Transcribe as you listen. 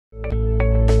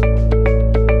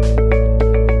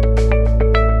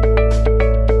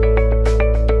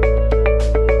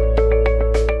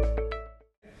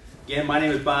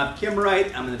is Bob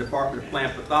Kemerait. I'm in the Department of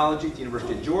Plant Pathology at the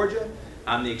University of Georgia.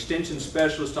 I'm the extension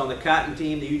specialist on the cotton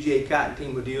team, the UGA cotton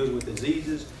team, who deals with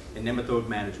diseases and nematode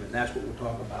management. And that's what we'll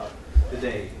talk about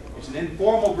today. It's an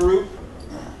informal group.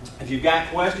 If you've got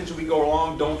questions as we go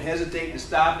along, don't hesitate to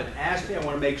stop and ask me. I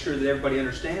want to make sure that everybody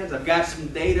understands. I've got some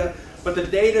data, but the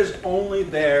data is only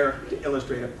there to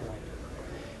illustrate a point.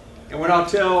 And what I'll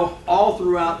tell all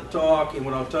throughout the talk, and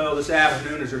what I'll tell this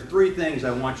afternoon, is there are three things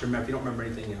I want you to remember if you don't remember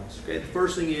anything else. Okay? The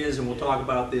first thing is, and we'll talk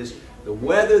about this, the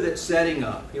weather that's setting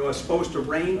up. You know, it's supposed to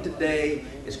rain today.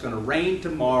 It's going to rain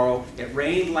tomorrow. It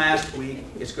rained last week.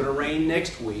 It's going to rain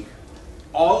next week.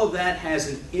 All of that has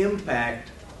an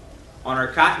impact on our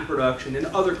cotton production and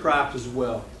other crops as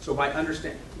well. So by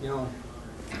understanding, you know,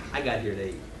 I got here at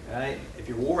 8. All right? If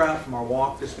you're wore out from our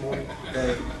walk this morning,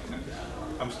 okay,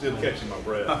 I'm still catching my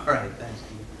breath. all right, thanks,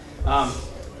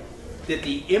 Steve. That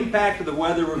the impact of the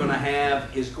weather we're going to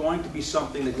have is going to be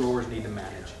something that growers need to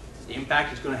manage. The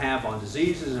impact it's going to have on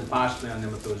diseases and possibly on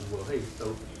nematodes as well. Hey,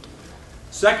 so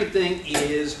second thing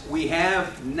is we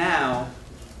have now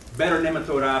better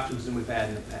nematode options than we've had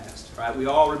in the past. Right? We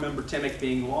all remember Kemerait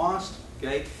being lost.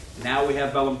 Okay, now we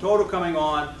have Velum Total coming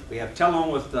on. We have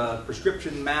Telone with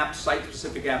prescription maps,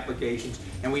 site-specific applications,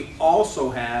 and we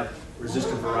also have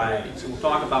resistant varieties. And we'll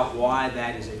talk about why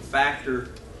that is a factor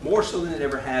more so than it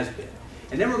ever has been.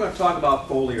 And then we're going to talk about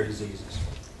foliar diseases.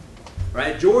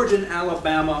 Right? Georgia and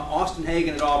Alabama, Austin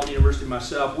Hagen at Auburn University,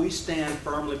 myself, we stand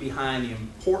firmly behind the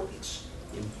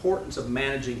importance of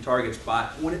managing target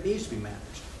spot when it needs to be managed.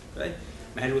 Okay?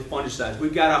 Managed with fungicides.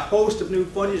 We've got a host of new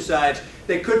fungicides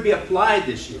that could be applied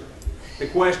this year. The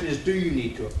question is, do you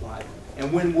need to apply them?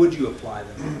 And when would you apply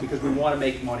them? Because we want to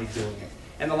make money doing it.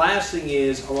 And the last thing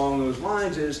is, along those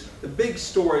lines, is the big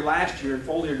story last year in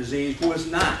foliar disease was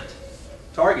not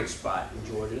target spot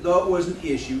in Georgia, though it was an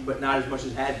issue, but not as much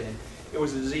as it had been. It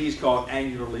was a disease called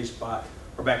angular leaf spot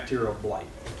or bacterial blight.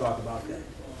 We'll talk about that.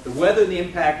 The weather and the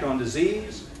impact on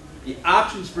disease, the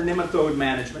options for nematode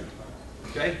management,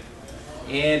 okay,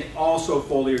 and also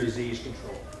foliar disease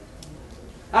control.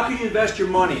 How can you invest your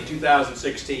money in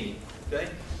 2016? Okay?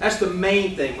 That's the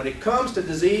main thing. When it comes to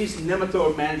disease and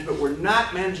nematode management, we're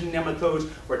not managing nematodes,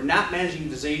 we're not managing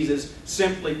diseases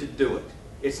simply to do it.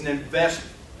 It's an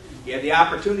investment. You have the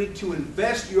opportunity to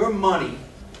invest your money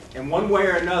in one way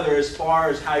or another as far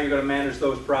as how you're going to manage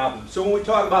those problems. So when we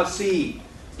talk about seed,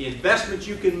 the investment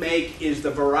you can make is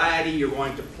the variety you're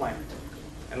going to plant.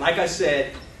 And like I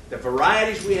said, the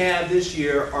varieties we have this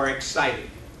year are exciting.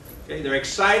 Okay? They're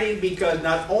exciting because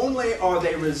not only are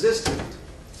they resistant,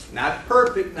 not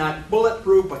perfect, not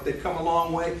bulletproof, but they've come a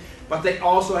long way, but they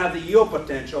also have the yield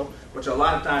potential, which a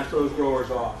lot of times throws growers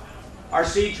off. Our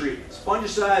seed treatments,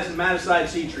 fungicides and nematicide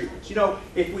seed treatments. You know,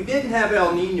 if we didn't have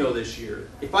El Nino this year,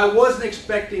 if I wasn't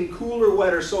expecting cooler,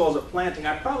 wetter soils at planting,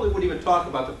 I probably wouldn't even talk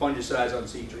about the fungicides on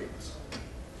seed treatments.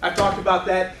 I've talked about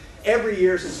that every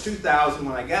year since 2000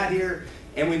 when I got here,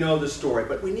 and we know the story.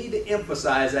 But we need to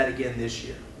emphasize that again this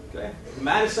year. Okay?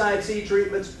 Nematicide seed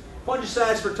treatments,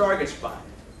 fungicides for target spot.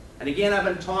 And again, I've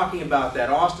been talking about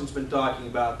that. Austin's been talking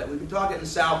about that. We've been talking in the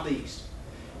Southeast.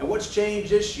 And what's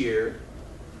changed this year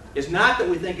is not that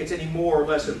we think it's any more or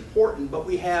less important, but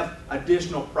we have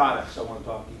additional products I want to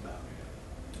talk to you about.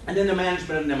 And then the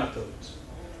management of nematodes.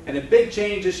 And the big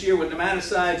change this year with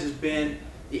nematicides has been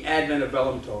the advent of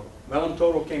Velum Total. Velum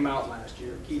Total came out last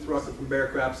year. Keith Rucker from Bear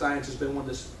Crop Science has been one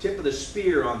of the tip of the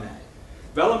spear on that.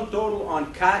 Velum Total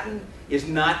on cotton is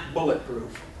not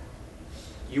bulletproof.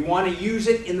 You want to use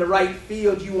it in the right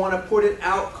field. You want to put it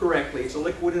out correctly. It's a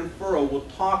liquid in furrow. We'll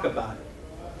talk about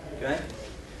it. Okay?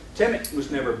 Kemerait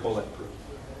was never bulletproof.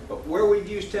 But where we've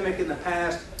used Kemerait in the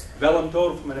past, Velum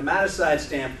Total from a nematicide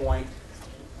standpoint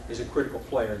is a critical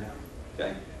player now.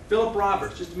 Okay? Philip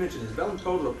Roberts, just to mention this, Velum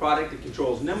Total is a product that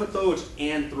controls nematodes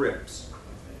and thrips.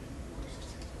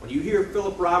 When you hear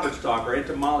Philip Roberts talk, our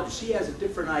entomologist, he has a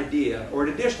different idea, or an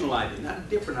additional idea, not a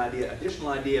different idea, additional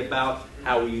idea about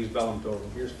how we use Velum Total.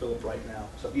 Here's Philip right now.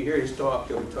 So if you hear his talk,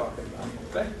 he'll be talking about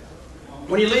it. Okay?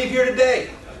 When you leave here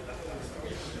today,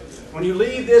 when you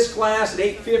leave this class at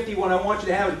 8:50, what I want you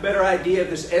to have is a better idea of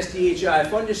this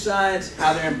SDHI fungicides,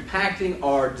 how they're impacting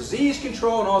our disease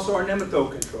control and also our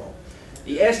nematode control.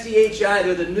 The SDHI,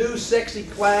 they're the new sexy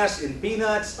class in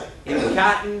peanuts, in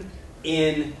cotton,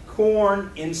 in corn,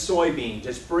 in soybeans.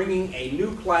 It's bringing a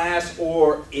new class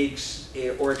or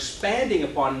expanding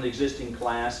upon an existing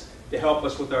class to help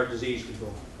us with our disease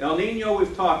control. El Nino,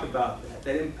 we've talked about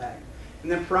that impact.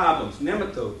 And then problems,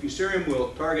 nematode, fusarium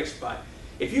wilt, target spot.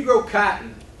 If you grow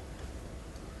cotton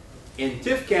in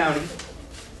Tift County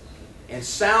And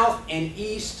south and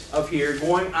east of here,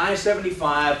 going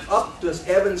I-75 up to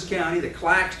Evans County, the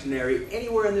Claxton area,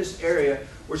 anywhere in this area,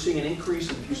 we're seeing an increase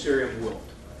in fusarium wilt.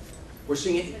 We're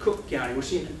seeing it in Cook County. We're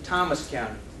seeing it in Thomas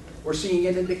County. We're seeing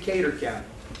it in Decatur County.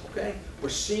 Okay? We're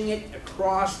seeing it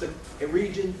across the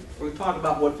region. We're going to talk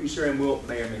about what fusarium wilt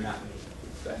may or may not mean.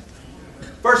 Okay?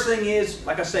 First thing is,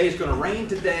 like I say, it's going to rain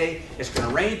today. It's going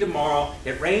to rain tomorrow.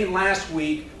 It rained last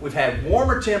week. We've had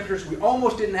warmer temperatures. We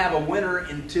almost didn't have a winter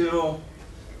until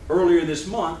earlier this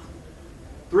month.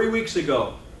 3 weeks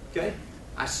ago, okay,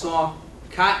 I saw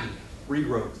cotton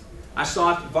regrowth. I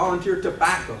saw volunteer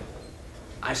tobacco.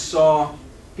 I saw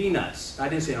peanuts. I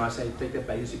didn't say no. I said take that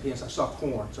back. You see peanuts. I saw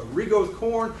corn. So regrowth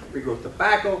corn, regrowth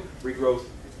tobacco, regrowth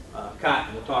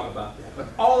cotton. We'll talk about that. But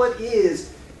all it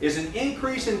is an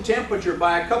increase in temperature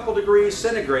by a couple degrees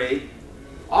centigrade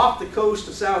off the coast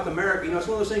of South America. You know, it's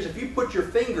one of those things, if you put your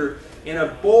finger in a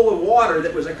bowl of water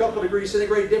that was a couple degrees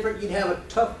centigrade different, you'd have a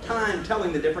tough time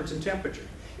telling the difference in temperature.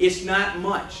 It's not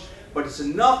much, but it's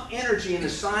enough energy in the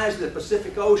size of the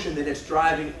Pacific Ocean that it's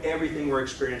driving everything we're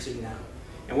experiencing now.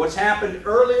 And what's happened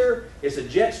earlier is the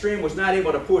jet stream was not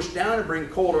able to push down and bring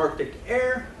cold Arctic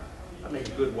air. I'm a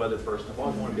good weather person. I've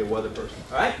always wanted to be a weather person.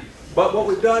 All right? But what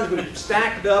we've done is we've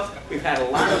stacked it up. We've had a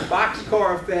lot of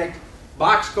boxcar effect,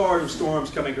 boxcars of storms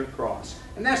coming across.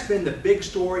 And that's been the big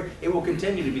story. It will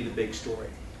continue to be the big story.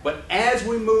 But as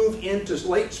we move into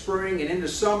late spring and into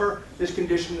summer, this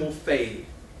condition will fade.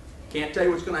 Can't tell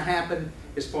you what's going to happen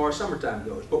as far as summertime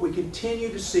goes. But we continue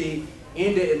to see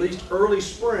into at least early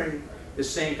spring the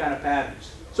same kind of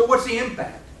patterns. So what's the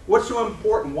impact? What's so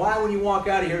important? Why, when you walk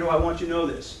out of here, do I want you to know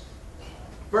this?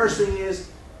 First thing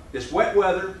is this wet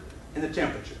weather and the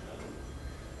temperature.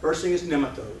 First thing is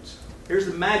nematodes. Here's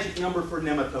the magic number for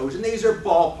nematodes, and these are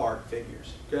ballpark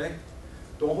figures, okay?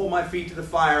 Don't hold my feet to the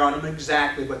fire on them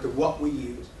exactly, but they're what we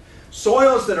use.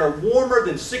 Soils that are warmer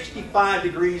than 65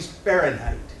 degrees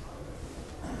Fahrenheit.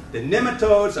 The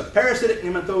nematodes, the parasitic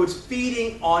nematodes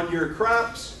feeding on your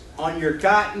crops, on your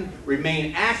cotton,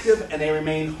 remain active and they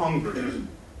remain hungry.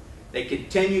 They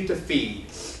continue to feed.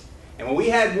 And when we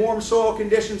had warm soil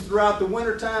conditions throughout the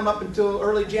wintertime up until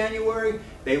early January,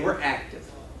 they were active.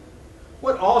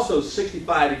 What also is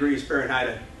 65 degrees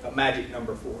Fahrenheit a magic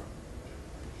number for?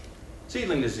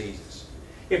 Seedling diseases.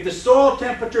 If the soil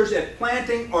temperatures at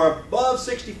planting are above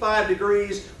 65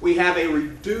 degrees, we have a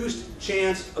reduced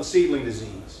chance of seedling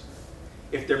disease.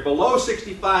 If they're below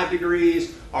 65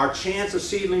 degrees, our chance of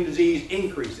seedling disease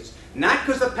increases. Not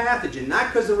because the pathogen,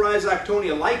 not because the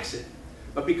Rhizoctonia likes it,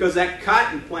 but because that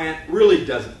cotton plant really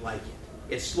doesn't like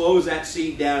it. It slows that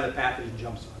seed down and the pathogen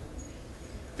jumps on it.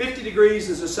 50 degrees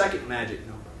is the second magic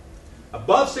number.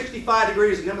 Above 65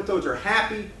 degrees, the nematodes are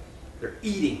happy, they're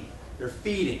eating, they're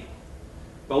feeding.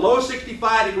 Below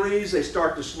 65 degrees, they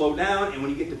start to slow down, and when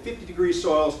you get to 50 degree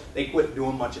soils, they quit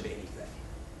doing much of anything.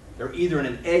 They're either in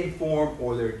an egg form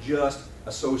or they're just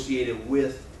associated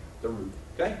with the root,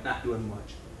 okay? Not doing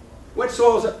much. Wet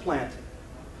soils at planting.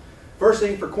 First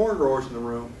thing for corn growers in the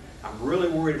room, I'm really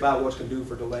worried about what's going to do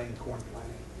for delaying corn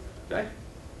planting, okay?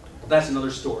 Well, that's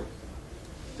another story.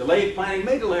 Delayed planting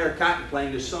may delay our cotton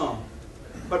planting to some,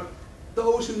 but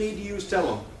those who need to use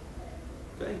Telone.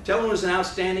 Okay? Telone is an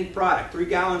outstanding product. 3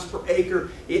 gallons per acre.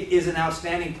 It is an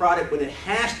outstanding product, but it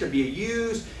has to be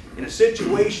used in a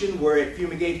situation where it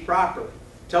fumigates properly.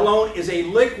 Telone is a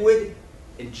liquid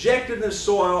injected in the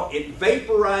soil. It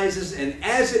vaporizes, and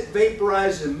as it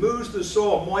vaporizes and moves through the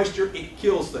soil moisture, it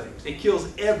kills things. It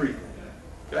kills everything.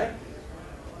 Okay?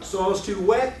 The soil is too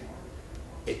wet.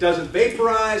 It doesn't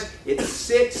vaporize. It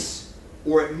sits,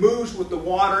 or it moves with the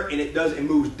water, and it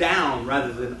moves down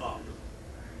rather than up.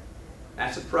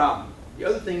 That's a problem. The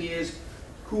other thing is,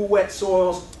 cool, wet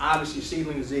soils, obviously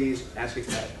seedling disease, that's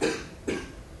exciting.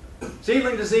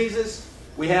 Seedling diseases,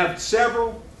 we have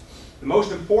several. The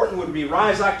most important would be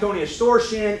Rhizoctonia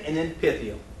sortian and then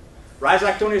Pythium.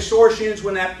 Rhizoctonia sortians,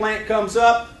 when that plant comes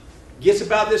up, gets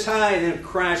about this high and then it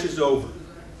crashes over.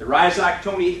 The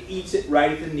Rhizoctonia eats it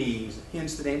right at the knees,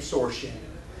 hence the name sortian.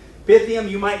 Pythium,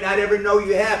 you might not ever know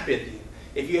you have Pythium.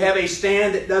 If you have a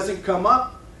stand that doesn't come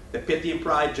up, the Pythium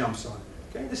probably jumps on it.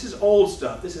 Okay? This is old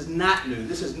stuff. This is not new.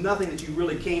 This is nothing that you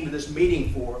really came to this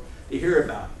meeting for to hear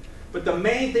about. But the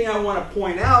main thing I want to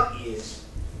point out is,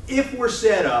 if we're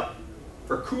set up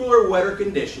for cooler, wetter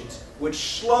conditions, which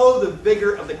slow the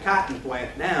vigor of the cotton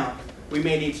plant down, we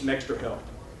may need some extra help.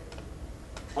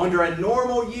 Under a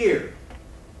normal year,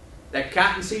 that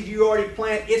cotton seed you already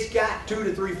plant, it's got 2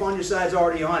 to 3 fungicides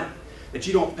already on it that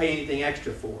you don't pay anything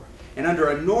extra for. And under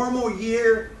a normal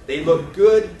year, they look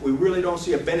good. We really don't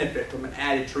see a benefit from an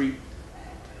added treatment.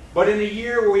 but in a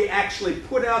year where we actually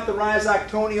put out the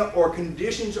rhizoctonia or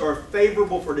conditions are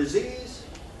favorable for disease,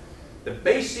 the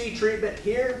base seed treatment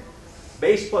here,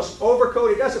 base plus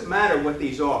overcoat, it doesn't matter what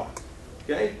these are.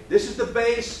 Okay? This is the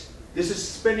base. This is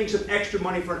spending some extra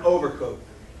money for an overcoat.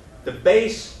 The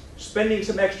base, spending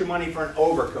some extra money for an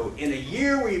overcoat. In a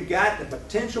year where you've got the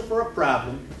potential for a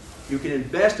problem, you can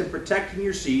invest in protecting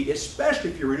your seed,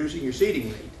 especially if you're reducing your seeding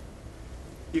rate.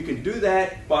 You can do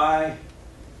that by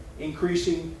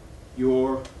increasing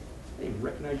your, I didn't even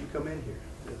recognize you come in here.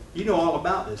 You know all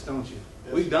about this, don't you?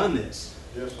 Yes, We've sir. done this.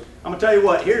 Yes, sir. I'm going to tell you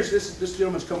what, this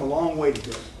gentleman's come a long way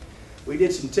today. We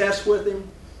did some tests with him,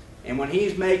 and when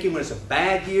when it's a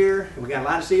bad year, and we got a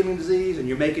lot of seedling disease, and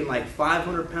you're making like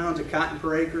 500 pounds of cotton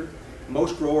per acre,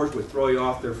 most growers would throw you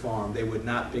off their farm. They would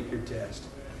not pick your test.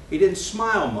 He didn't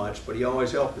smile much, but he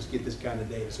always helped us get this kind of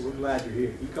data, so we're glad you're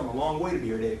here. You've come a long way to be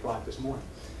here at 8 o'clock this morning.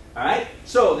 All right?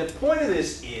 So the point of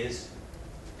this is,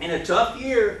 in a tough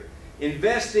year,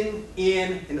 investing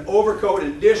in an overcoat,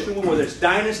 an additional one, whether it's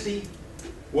Dynasty,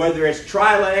 whether it's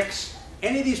Trilex,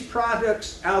 any of these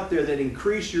products out there that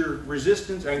increase your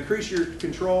resistance or increase your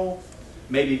control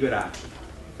may be a good option.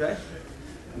 Okay?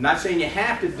 I'm not saying you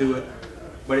have to do it,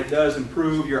 but it does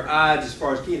improve your odds as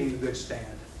far as getting a good stand.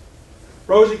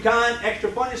 Pros and cons, extra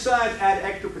fungicides add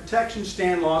extra protection,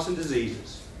 stand loss, and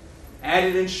diseases.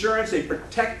 Added insurance, they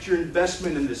protect your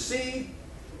investment in the seed.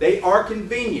 They are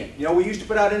convenient. You know, we used to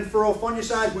put out in-furrow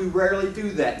fungicides. We rarely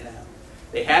do that now.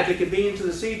 They have the convenience of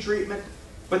the seed treatment,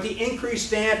 but the increased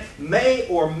stand may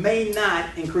or may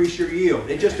not increase your yield.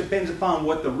 It just depends upon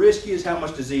what the risk is, how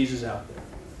much disease is out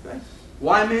there. Okay?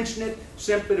 Why mention it?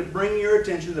 Simply to bring your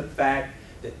attention to the fact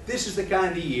that this is the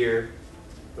kind of year,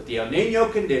 with the El Nino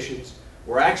conditions,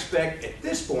 where I expect at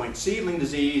this point seedling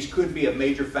disease could be a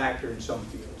major factor in some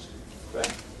fields. Okay?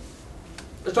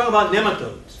 Let's talk about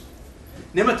nematodes.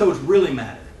 Nematodes really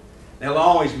matter. They'll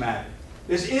always matter.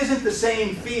 This isn't the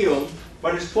same field,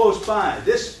 but it's close by.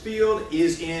 This field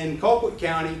is in Colquitt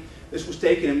County. This was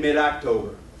taken in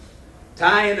mid-October.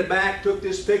 Ty in the back took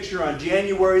this picture on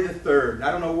January the 3rd.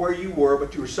 I don't know where you were,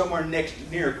 but you were somewhere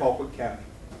near Colquitt County,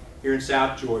 here in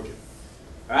South Georgia.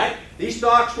 All right? These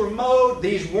stalks were mowed.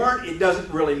 These weren't. It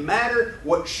doesn't really matter.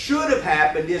 What should have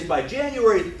happened is by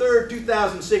January 3rd,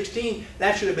 2016,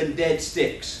 that should have been dead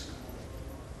sticks.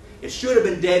 It should have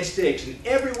been dead sticks. And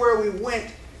everywhere we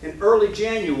went in early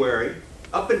January,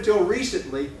 up until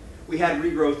recently, we had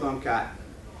regrowth on cotton.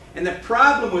 And the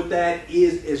problem with that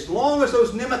is as long as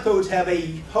those nematodes have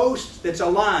a host that's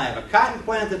alive, a cotton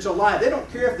plant that's alive, they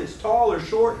don't care if it's tall or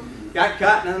short, got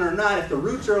cotton on it or not. If the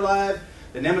roots are alive,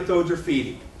 the nematodes are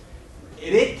feeding.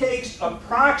 And it takes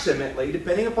approximately,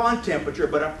 depending upon temperature,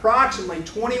 but approximately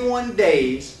 21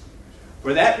 days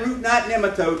for that root knot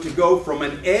nematode to go from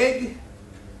an egg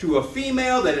to a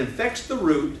female that infects the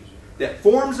root, that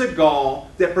forms a gall,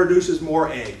 that produces more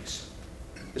eggs.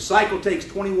 The cycle takes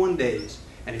 21 days.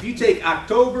 And if you take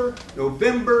October,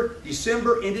 November,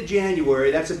 December into January,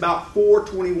 that's about 4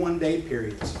 21-day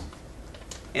periods.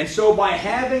 And so by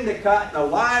having the cotton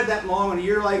alive that long in a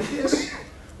year like this,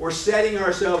 we're setting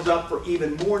ourselves up for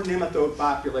even more nematode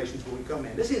populations when we come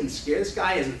in. This isn't scary. This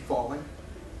guy isn't falling.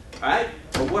 All right?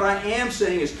 But what I am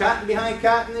saying is cotton behind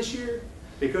cotton this year,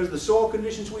 because of the soil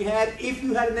conditions we had, if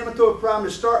you had a nematode problem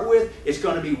to start with, it's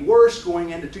going to be worse going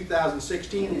into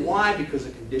 2016. Why? Because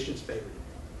the conditions favor it.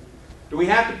 Do we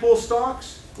have to pull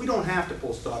stalks? We don't have to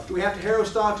pull stalks. Do we have to harrow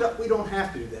stalks up? We don't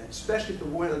have to do that, especially if the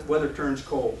weather turns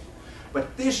cold.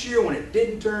 But this year, when it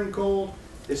didn't turn cold,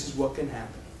 this is what can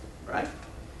happen. Right?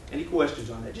 Any questions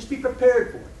on that? Just be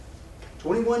prepared for it.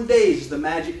 21 days is the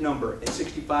magic number at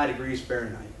 65 degrees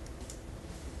Fahrenheit.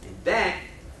 And that,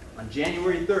 on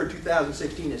January 3rd,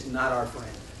 2016, is not our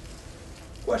friend.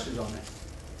 Questions on that?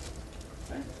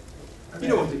 Okay. You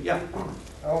know what the, yeah.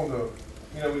 On the,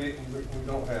 we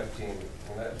don't have candy,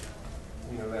 and that's,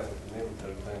 that was the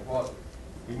nematode thing. What,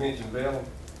 you mentioned vellum,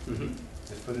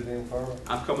 just put it in firm?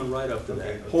 I'm coming right up to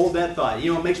Okay. that. Hold that thought.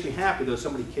 You know, it makes me happy though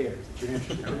somebody cares that you're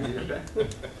interested in it. Okay?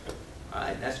 All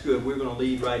right, that's good. We're going to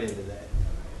lead right into that.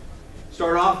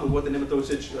 Start off with what the nematode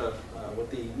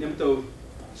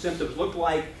symptoms look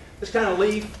like. This kind of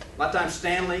leaf, a lot of times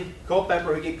Stanley,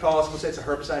 Culpeper, we get calls, someone says it's a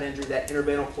herbicide injury, that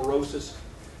intervennal chlorosis.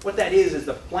 What that is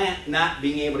the plant not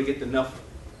being able to get enough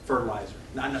fertilizer,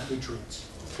 not enough nutrients.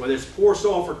 Whether it's poor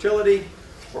soil fertility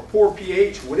or poor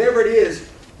pH, whatever it is,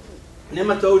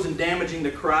 nematodes and damaging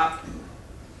the crop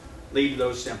lead to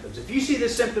those symptoms. If you see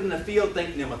this symptom in the field,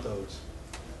 think nematodes.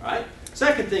 All right?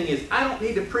 Second thing is, I don't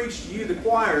need to preach to you, the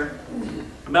choir,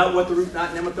 about what the root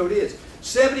knot nematode is.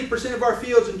 70% of our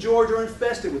fields in Georgia are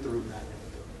infested with the root knot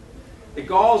nematode. The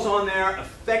galls on there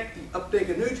affect the uptake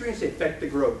of nutrients, they affect the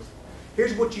growth.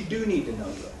 Here's what you do need to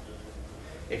know though.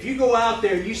 If you go out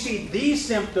there and you see these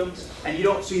symptoms and you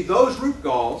don't see those root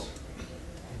galls,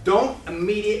 don't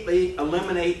immediately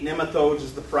eliminate nematodes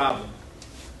as the problem.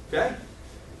 Okay?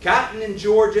 Cotton in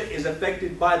Georgia is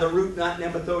affected by the root knot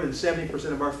nematode in 70%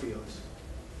 of our fields.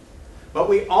 But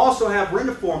we also have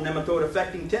reniform nematode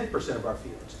affecting 10% of our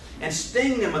fields, and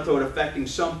sting nematode affecting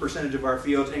some percentage of our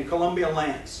fields, and Columbia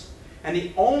lance. And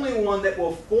the only one that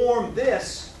will form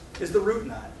this is the root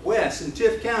knot. Wes in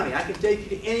Tift County, I can take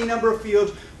you to any number of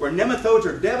fields where nematodes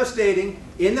are devastating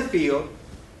in the field,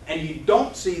 and you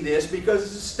don't see this because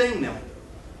it's a sting nematode.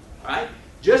 All right?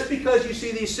 Just because you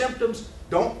see these symptoms,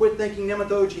 don't quit thinking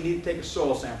nematodes. You need to take a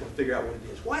soil sample to figure out what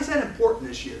it is. Why is that important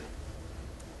this year?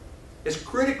 It's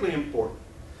critically important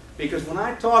because when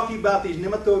I talk to you about these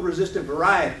nematode-resistant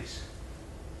varieties,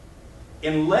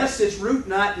 unless it's root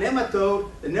knot nematode,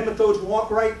 the nematodes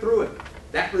walk right through it.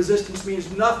 That resistance means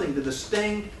nothing to the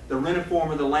sting, the reniform,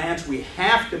 or the lance. We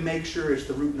have to make sure it's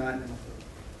the root knot nematode.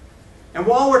 And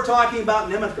while we're talking about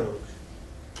nematodes,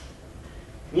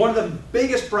 one of the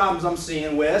biggest problems I'm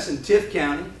seeing, Wes, in Tift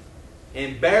County,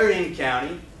 in Berrien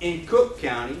County, in Cook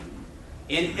County,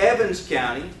 in Evans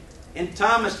County, in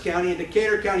Thomas County, in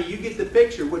Decatur County, you get the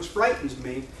picture, which frightens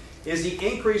me, is the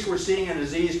increase we're seeing in a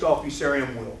disease called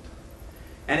fusarium wilt.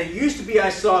 And it used to be I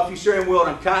saw fusarium wilt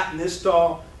on cotton this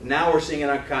tall, now we're seeing it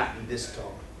on cotton this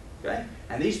tall. Okay?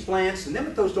 And these plants, the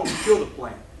nematodes don't kill the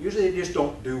plant. Usually they just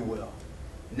don't do well.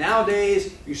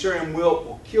 Nowadays, fusarium wilt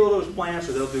will kill those plants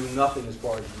or they'll do nothing as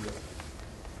far as yield.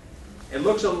 It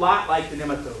looks a lot like the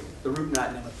nematode, the root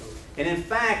knot nematode. And in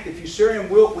fact, the fusarium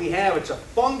wilt we have, it's a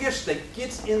fungus that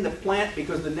gets in the plant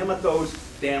because the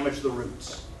nematodes damage the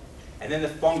roots. And then the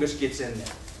fungus gets in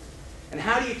there. And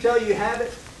how do you tell you have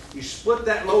it? You split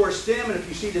that lower stem, and if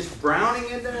you see this browning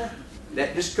in there,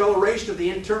 that discoloration of the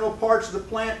internal parts of the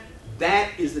plant, that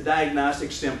is the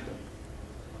diagnostic symptom.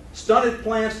 Stunted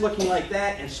plants looking like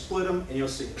that, and split them, and you'll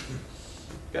see it.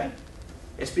 Okay?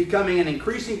 It's becoming an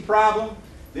increasing problem.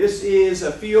 This is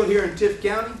a field here in Tift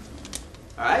County.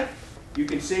 All right? You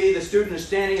can see the student is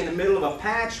standing in the middle of a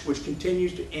patch, which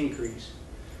continues to increase.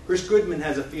 Chris Goodman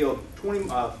has a field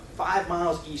 5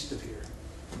 miles east of here.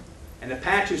 And the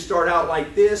patches start out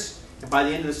like this, and by the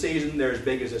end of the season, they're as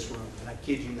big as this room. And I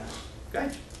kid you not. Okay?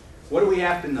 What do we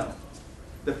have to know?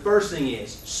 The first thing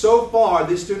is, so far,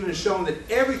 this student has shown that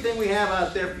everything we have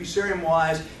out there,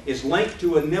 fusarium-wise, is linked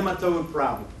to a nematode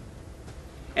problem.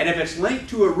 And if it's linked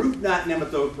to a root knot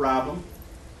nematode problem,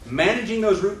 managing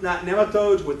those root knot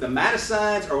nematodes with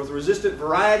nematicides or with resistant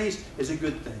varieties is a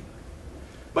good thing.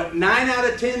 But 9 out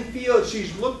of 10 fields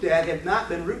she's looked at have not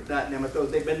been root knot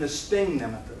nematodes, they've been the sting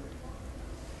nematode.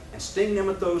 And sting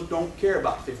nematodes don't care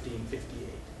about 1558.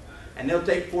 And they'll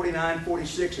take 49,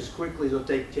 46 as quickly as they'll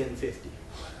take 1050.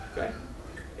 Okay?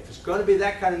 If it's going to be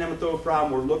that kind of nematode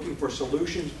problem, we're looking for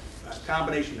solutions, a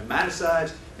combination of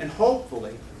nematicides, and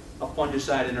hopefully a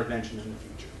fungicide intervention in the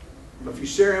future. But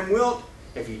fusarium wilt,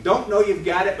 if you don't know you've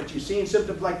got it, but you've seen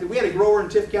symptoms like that, we had a grower in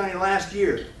Tift County last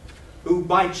year who,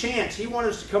 by chance, he wanted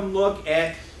us to come look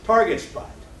at target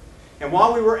spot. And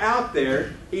while we were out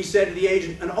there, he said to the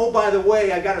agent, and oh, by the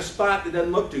way, I got a spot that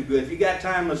doesn't look too good. If you got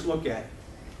time, let's look at it.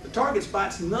 The target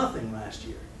spot's nothing last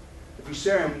year. The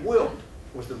fusarium wilt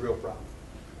was the real problem.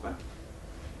 What?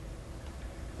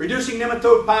 Reducing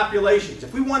nematode populations.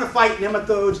 If we want to fight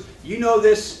nematodes, you know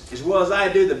this as well as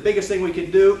I do, the biggest thing we can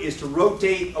do is to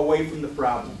rotate away from the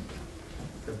problem.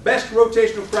 The best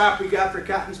rotational crop we got for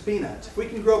cotton is peanuts. If we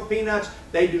can grow peanuts,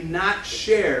 they do not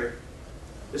share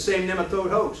the same nematode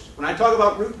host. When I talk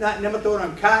about root knot nematode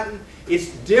on cotton, it's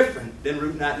different than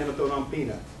root knot nematode on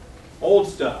peanut. Old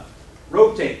stuff.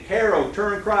 Rotate, harrow,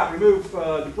 turn crop, remove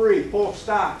debris, pull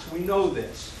stalks. We know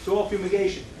this. Soil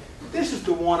fumigation. This is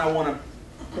the one I want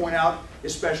to point out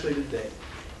especially today.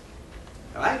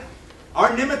 All right? Our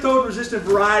nematode-resistant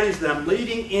varieties that I'm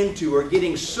leading into are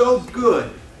getting so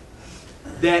good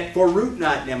that for root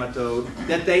knot nematode,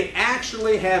 that they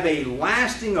actually have a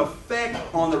lasting effect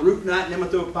on the root knot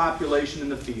nematode population in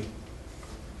the field.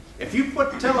 If you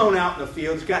put telone out in the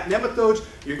field, it's got nematodes,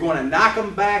 you're going to knock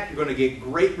them back, you're going to get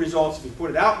great results if you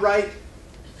put it out right.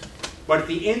 But at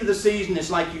the end of the season, it's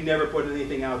like you never put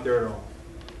anything out there at all.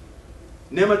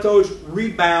 Nematodes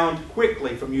rebound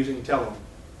quickly from using telone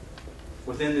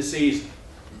within the season.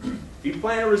 If you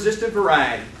plant a resistant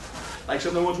variety, like some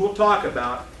of the ones we'll talk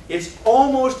about, it's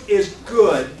almost as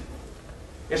good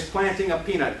as planting a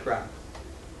peanut crop.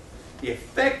 The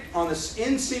effect on the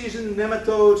in-season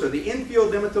nematodes or the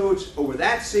in-field nematodes over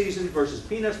that season versus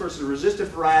peanuts versus a resistant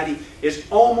variety is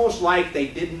almost like they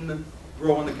didn't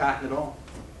grow on the cotton at all.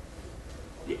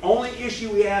 The only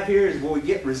issue we have here is where we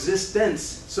get resistance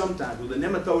sometimes, with the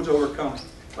nematodes overcoming.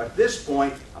 But at this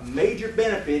point, a major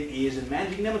benefit is in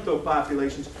managing nematode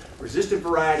populations, resistant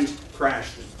varieties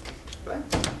crash them. Okay?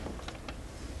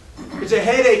 It's a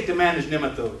headache to manage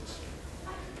nematodes.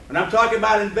 When I'm talking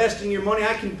about investing your money,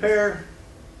 I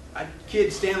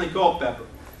kid Stanley Culpepper.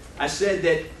 I said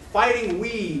that fighting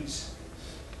weeds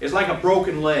is like a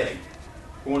broken leg.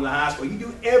 Going to the hospital, you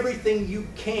do everything you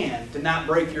can to not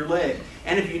break your leg.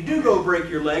 And if you do go break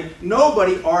your leg,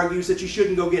 nobody argues that you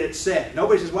shouldn't go get it set.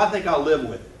 Nobody says, well, I think I'll live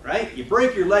with it, right? You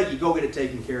break your leg, you go get it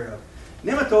taken care of.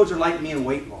 Nematodes are like me in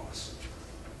weight loss.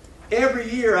 Every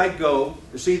year I go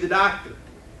to see the doctor.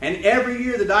 And every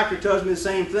year the doctor tells me the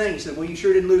same thing. He said, well, you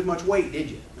sure didn't lose much weight, did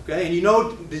you? Okay? And you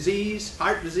know disease,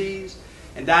 heart disease,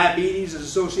 and diabetes is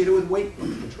associated with weight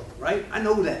control, right? I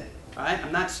know that, all right?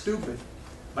 I'm not stupid.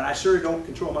 But I sure don't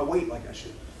control my weight like I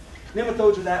should.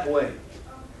 Nematodes are that way.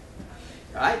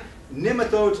 All right?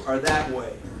 Nematodes are that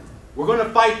way. We're going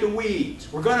to fight the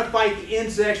weeds. We're going to fight the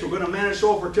insects. We're going to manage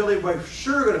soil fertility. We're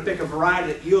sure going to pick a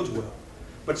variety that yields well.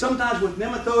 But sometimes with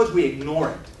nematodes, we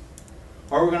ignore it.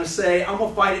 Or we're going to say, I'm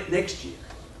going to fight it next year.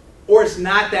 Or it's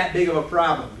not that big of a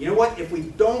problem. You know what? If we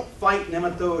don't fight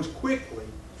nematodes quickly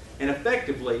and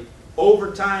effectively,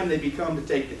 over time they become to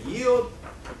take the yield.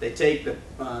 They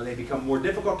become more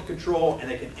difficult to control,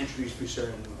 and they can introduce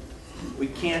Fusarium. We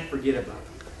can't forget about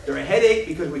them. They're a headache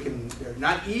because they're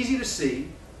not easy to see.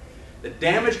 The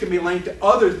damage can be linked to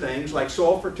other things like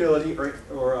soil fertility or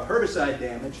herbicide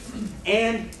damage,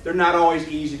 and they're not always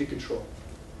easy to control.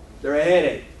 They're a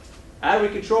headache. How do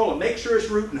we control them? Make sure it's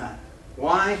root knot.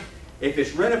 Why? If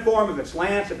it's reniform, if it's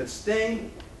lance, if it's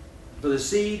sting, for the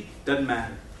seed, doesn't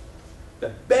matter. The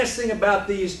best thing about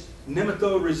these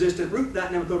nematode-resistant, root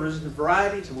knot nematode-resistant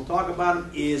varieties, and we'll talk about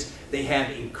them, is they have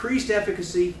increased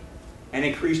efficacy and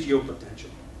increased yield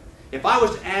potential. If I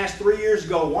was to ask 3 years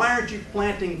ago, why aren't you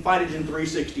planting Phytogen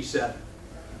 367?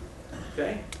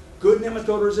 Okay? Good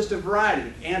nematode-resistant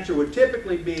variety. The answer would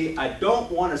typically be, I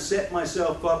don't want to set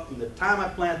myself up from the time I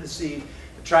plant the seed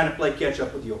to try to play catch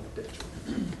up with yield potential.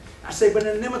 I say, but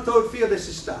in the nematode field, this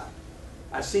is stop.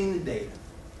 I've seen the data.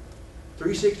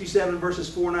 367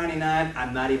 versus 499,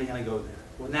 I'm not even going to go there.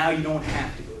 Well, now you don't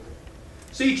have to go there.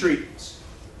 Seed treatments.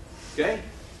 Okay?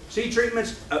 Seed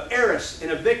treatments of Eris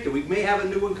and Avicta. We may have a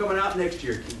new one coming out next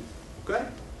year, Keith. Okay?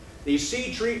 These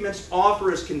seed treatments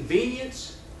offer us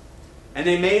convenience, and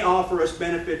they may offer us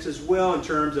benefits as well in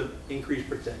terms of increased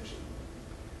protection.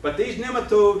 But these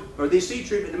these seed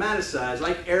treatment nematicides,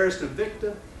 like Eris and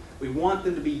Avicta, we want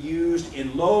them to be used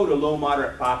in low to low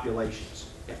moderate populations.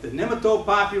 If the nematode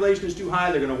population is too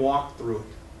high, they're going to walk through it.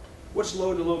 What's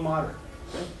low to low moderate?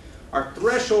 Okay? Our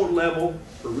threshold level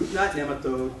for root knot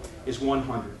nematode is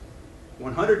 100.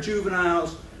 100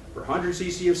 juveniles per 100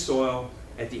 cc of soil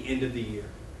at the end of the year.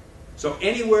 So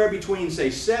anywhere between, say,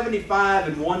 75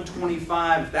 and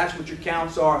 125, if that's what your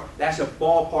counts are, that's a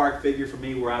ballpark figure for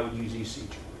me where I would use these seed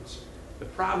treatments. The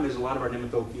problem is a lot of our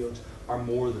nematode fields are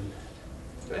more than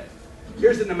that. Okay?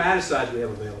 Here's the nematicides we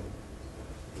have available.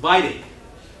 Viting.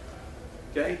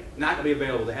 Okay? Not going to be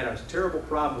available. They had a terrible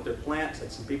problem with their plants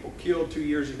that some people killed 2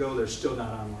 years ago. They're still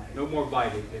not online. No more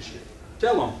Viting this year.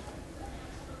 Telone.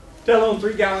 Telone,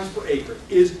 3 gallons per acre,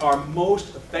 is our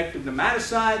most effective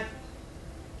nematicide.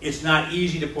 It's not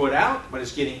easy to put out, but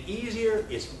it's getting easier.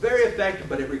 It's very effective,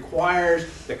 but it requires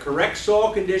the correct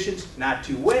soil conditions, not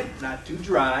too wet, not too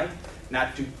dry,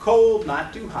 not too cold,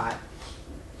 not too hot.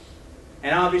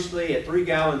 And obviously, at 3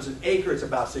 gallons an acre, it's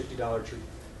about $60 treatment.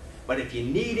 But if you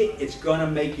need it, it's going to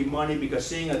make you money, because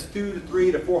seeing a 2 to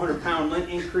 3 to 400 pound lint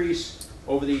increase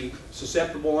over the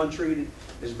susceptible untreated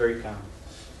is very common.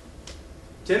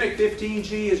 Timic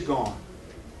 15G is gone.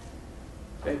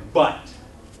 Okay?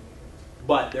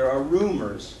 But there are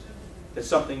rumors that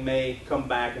something may come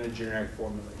back in a generic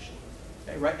formulation.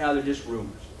 Okay? Right now they're just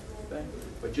rumors. Okay?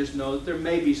 But just know that there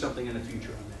may be something in the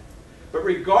future on that. But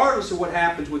regardless of what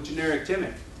happens with generic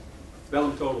Timic,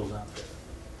 Velum Total is out there.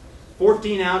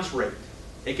 14-ounce rate.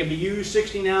 It can be used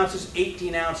 16 ounces,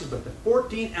 18 ounces, but the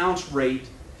 14-ounce rate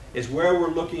is where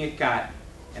we're looking at cotton.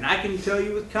 And I can tell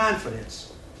you with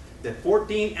confidence that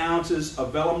 14 ounces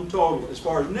of Velum Total, as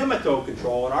far as nematode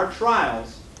control in our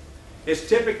trials, has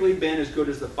typically been as good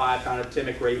as the 5-pound of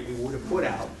Timic rate we would have put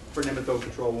out for nematode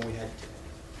control when we had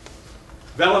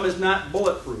Timic. Velum is not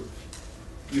bulletproof.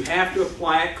 You have to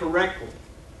apply it correctly.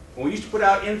 When we used to put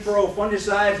out in-furrow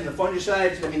fungicides, and the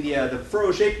fungicides, the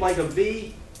furrow shaped like a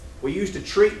V, we used to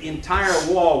treat the entire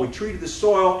wall. We treated the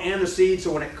soil and the seed,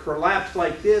 so when it collapsed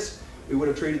like this, we would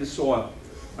have treated the soil.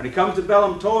 When it comes to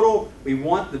Velum Total, we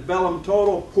want the Velum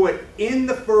Total put in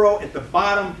the furrow at the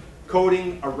bottom,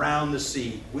 coating around the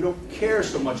seed. We don't care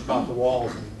so much about the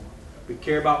walls anymore. We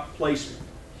care about placement.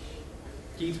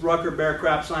 Keith Rucker, Bear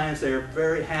Crop Science, they are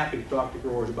very happy to talk to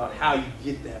growers about how you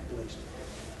get that placement.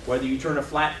 Whether you turn a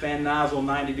flat fan nozzle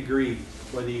 90 degrees,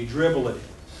 whether you dribble it,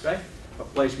 okay?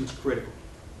 But placement's critical.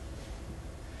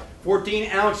 14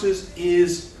 ounces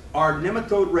is our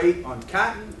nematode rate on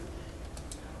cotton.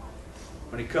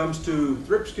 When it comes to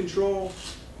thrips control,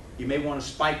 you may want to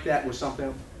spike that with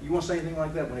something. You want to say anything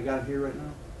like that when I got it here right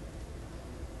now?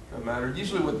 Doesn't matter.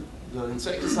 Usually with the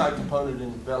insecticide component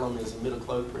in vellum is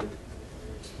imidacloprid.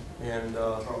 And,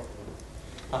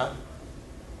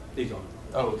 These on.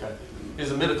 oh, okay.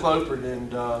 Is imidacloprid,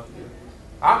 and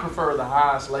I prefer the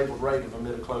highest labeled rate of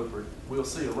imidacloprid. We'll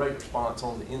see a rate response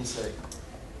on the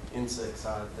insect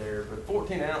side there, but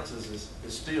 14 ounces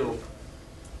is still,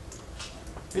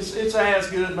 it's as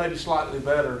good, maybe slightly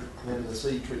better than the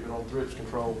seed treatment on thrips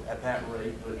control at that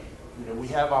rate, but you know, we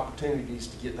have opportunities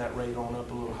to get that rate on up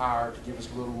a little higher to give us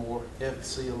a little more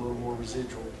efficacy, a little more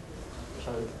residual.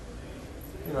 So,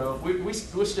 you know,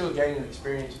 we're still gaining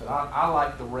experience, but I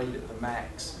like the rate at the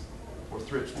max for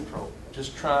thrips control.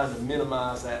 Just trying to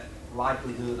minimize that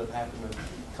likelihood of having to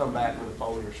come back with a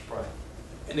foliar spray.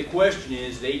 And the question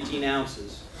is, the 18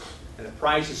 ounces, and the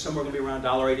price is somewhere going to be around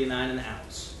 $1.89 an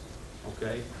ounce.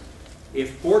 Okay?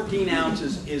 If 14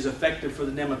 ounces is effective for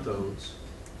the nematodes,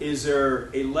 is there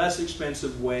a less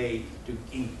expensive way to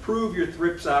improve your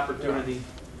thrips opportunity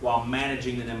while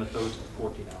managing the nematodes at the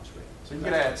 14 ounce rate? So you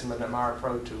could add some of that Meyer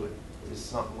Pro to it. Is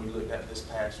something we looked at this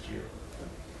past year,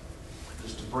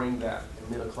 just to bring that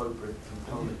imidacloprid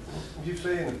component. You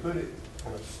saying to put it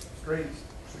in a straight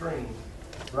stream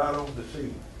right over the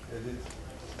seed? Is it?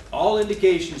 All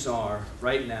indications are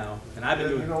right now, and I've been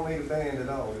You doing don't need a band at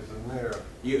all. It's a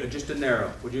narrow. just a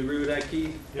narrow. Would you agree with that,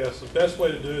 Keith? Yes, the best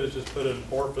way to do it is just put an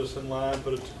orifice in line,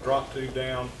 put a drop tube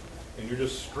down, and you're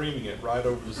just streaming it right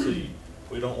over the seed.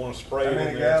 We don't want to spray How it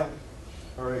many in there. gallons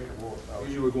per acre?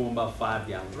 Usually we're going about 5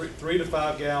 gallons. 3 to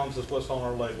 5 gallons is what's on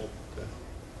our label.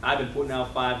 I've been putting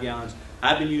out 5 gallons.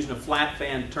 I've been using a flat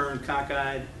fan turned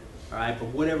cockeyed, all right, but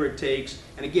whatever it takes.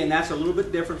 And again, that's a little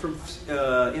bit different from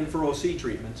in-furrow seed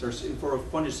treatments or in-furrow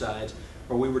fungicides,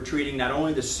 where we were treating not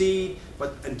only the seed,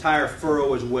 but the entire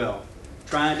furrow as well,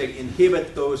 trying to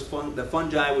inhibit those the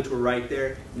fungi which were right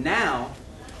there. Now,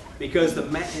 because the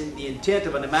intent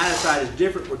of a nematicide is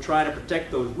different, we're trying to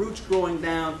protect those roots growing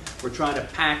down. We're trying to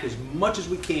pack as much as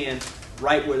we can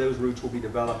right where those roots will be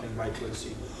developing, right where the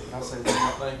seed will be. I'll say one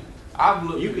more thing. I've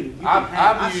looked. I've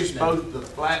I've seen used that. both the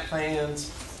flat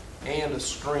fans and a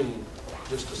stream,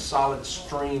 just a solid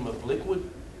stream of liquid.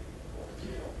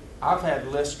 I've had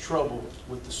less trouble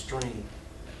with the stream.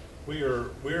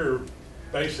 We're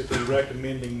basically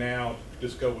recommending now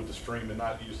just go with the stream and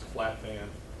not use the flat fan.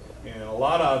 And a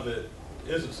lot of it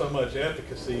isn't so much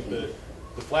efficacy, but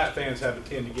the flat fans have a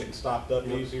tend to get stopped up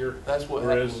easier. That's what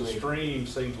whereas happened the with me. stream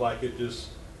seems like it just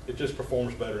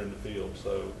performs better in the field.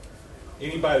 So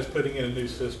anybody that's putting in a new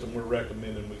system, we're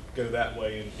recommending we go that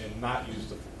way and not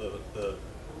use the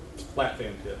flat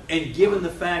fan tip. And given the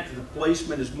fact that the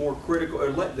placement is more critical,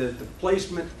 or the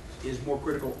placement is more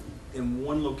critical in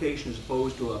one location as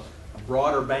opposed to a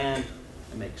broader band,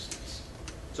 it makes sense.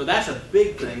 So that's a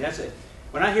big thing. That's it.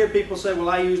 When I hear people say, well,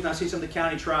 I see some of the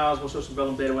county trials, we'll show some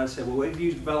vellum data, when I say, well, we've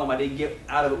used vellum, I didn't get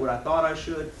out of it what I thought I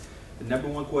should. The number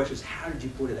one question is, how did you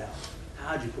put it out?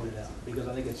 How did you put it out? Because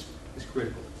I think it's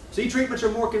critical. Seed treatments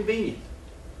are more convenient,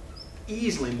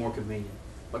 easily more convenient.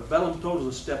 But vellum total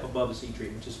is a step above the seed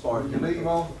treatments as far as. You leave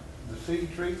on the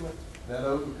seed treatment, that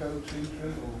overcoat seed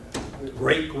treatment?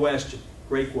 Great question.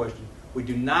 Great question. We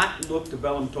do not look to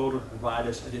vellum total to provide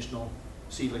us additional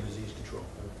seedling disease control.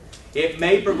 It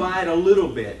may provide a little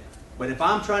bit, but if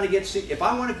I'm trying to get if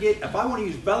I want to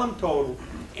use vellum total,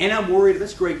 and I'm worried,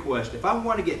 that's a great question. If I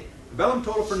want to get vellum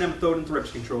total for nematode and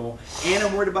thrips control, and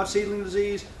I'm worried about seedling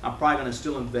disease, I'm probably going to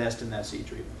still invest in that seed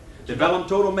treatment. The vellum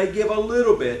total may give a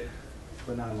little bit,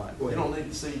 but not a lot. Go You ahead. don't need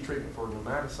the seed treatment for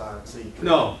nematicide seed treatment.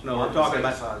 No, or I'm talking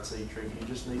about insecticide seed treatment. You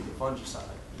just need the fungicide.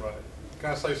 Right.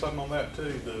 Can I say something on that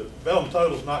too? The vellum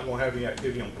total is not going to have any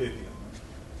activity on Pythium.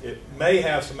 It may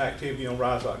have some activity on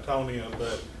Rhizoctonia,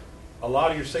 but a lot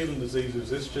of your seedling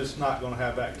diseases, it's just not going to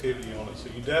have activity on it. So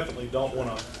you definitely don't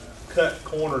want to cut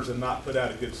corners and not put out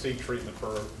a good seed treatment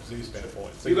for a disease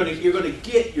standpoint. You're going to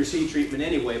get your seed treatment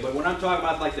anyway, but when I'm talking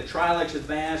about like the Trilex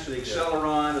Advanced or the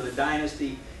Acceleron or the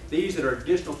Dynasty, these that are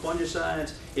additional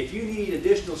fungicides, if you need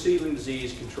additional seedling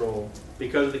disease control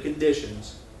because of the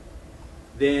conditions,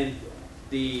 then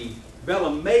the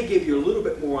vellum may give you a little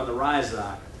bit more on the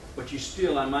Rhizoc, but you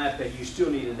still, in my opinion, you still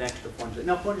need an extra fungicide.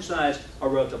 Now, fungicides are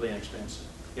relatively inexpensive.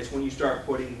 It's when you start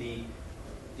putting the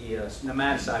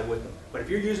nematicide with them. But if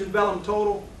you're using Velum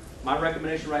Total, my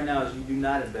recommendation right now is you do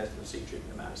not invest in seed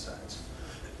treatment nematicides.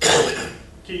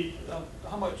 Keith,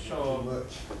 how much Too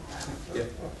much. Yeah.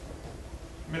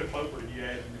 metacloprid do you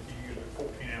add if you use a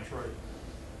 14-ounce rate?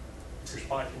 If you're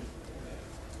spiking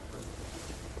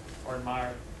or in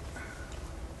Meyer?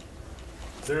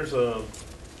 There's a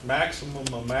maximum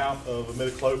amount of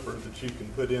imidacloprid that you can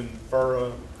put in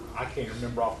furrow. I can't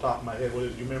remember off the top of my head what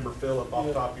it is. You remember, Philip, off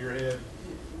the top of your head?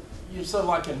 So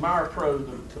like in Meyer Pro,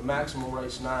 the maximum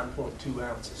rate's 9.2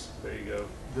 ounces. There you go.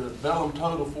 The Velum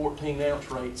Total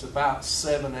 14-ounce rate's about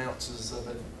 7 ounces of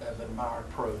a Meyer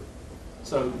Pro.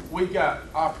 So we've got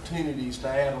opportunities to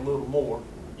add a little more.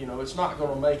 You know, it's not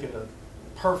going to make it a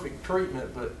perfect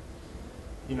treatment, but,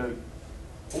 you know,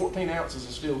 14 ounces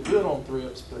is still good on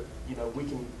thrips, but, you know, we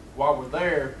can, while we're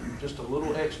there, just a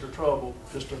little extra trouble,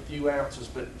 just a few ounces,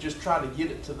 but just try to get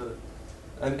it to the,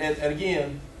 and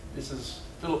again, this is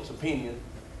Philip's opinion,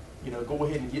 you know, go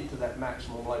ahead and get to that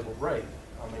maximum labeled rate.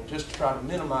 I mean, just to try to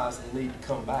minimize the need to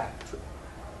come back.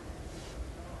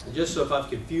 And just so if I've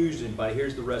confused anybody,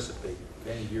 here's the recipe.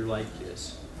 Okay, you're like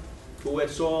this. Cool wet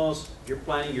soils, you're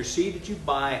planting, your seed that you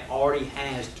buy already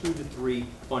has 2 to 3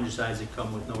 fungicides that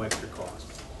come with no extra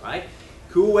cost, right?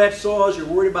 Cool wet soils, you're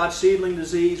worried about seedling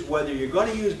disease, whether you're going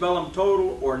to use Velum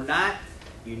Total or not,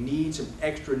 you need some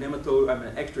extra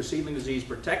extra seedling disease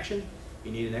protection,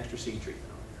 you need an extra seed treatment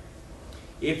on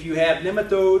there. If you have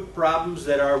nematode problems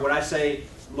that are what I say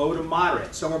low to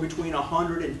moderate, somewhere between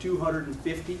 100 and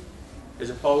 250, as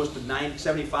opposed to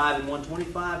 75 and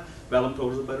 125, Velum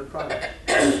Total is a better product.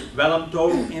 Velum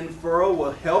Total in furrow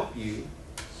will help you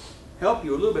a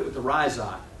little bit with the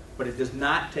rhizot, but it does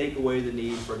not take away the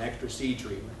need for an extra seed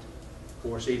treatment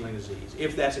for seedling disease,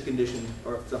 if that's a condition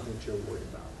or something that you're worried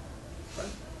about.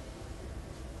 Right?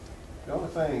 The only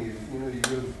thing is, you know, you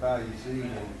go to buy your seed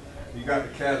and you got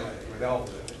the Cadillac with all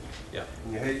of it. Yeah.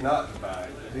 And you hate not to buy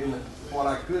it. Then what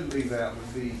I could leave out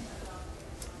would be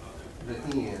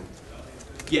the end.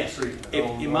 Yes. Treatment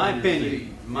In my your opinion,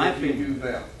 seed, my if you opinion, use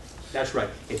that. that's right.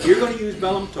 If you're going to use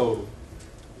Velum Total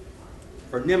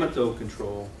for nematode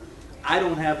control,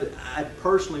 I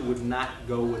personally would not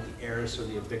go with the Eris or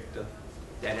the Avicta,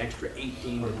 that extra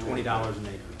 $18 to $20 an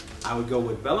acre. I would go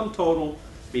with Velum Total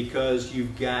because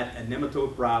you've got a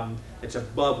nematode problem that's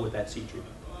above what that seed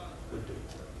treatment would do.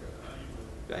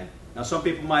 Okay? Now some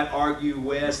people might argue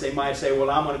with, they might say, well,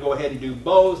 I'm going to go ahead and do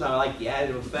both. I like the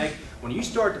additive effect. When you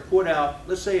start to put out,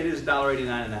 let's say it is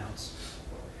 $1.89 an ounce.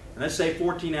 And let's say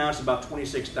 14 ounces, about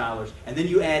 $26. And then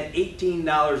you add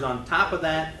 $18 on top of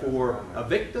that for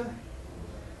Avicta.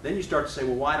 Then you start to say,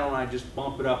 well, why don't I just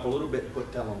bump it up a little bit and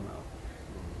put Telomel?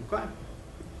 Okay?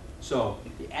 So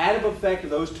the additive effect of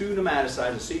those two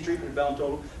nematicides, the seed treatment and Velum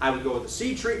Total, I would go with the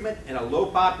seed treatment in a low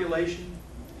population.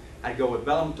 I'd go with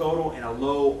Velum Total in a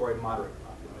low or a moderate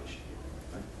population.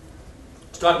 Okay?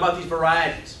 Let's talk about these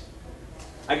varieties.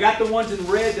 I got the ones in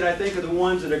red that I think are the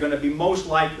ones that are going to be most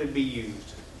likely to be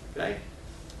used. Okay?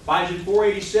 Biogen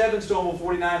 487, Stonewall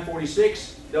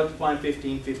 4946, Deltapline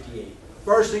 1558.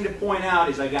 First thing to point out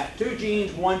is I got 2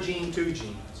 genes, 1 gene, 2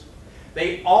 genes.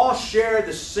 They all share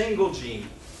the single gene.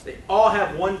 They all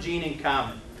have 1 gene in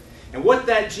common. And what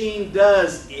that gene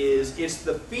does is it's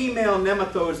the female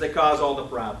nematodes that cause all the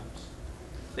problems.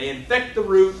 They infect the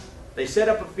root, they set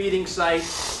up a feeding site,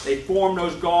 they form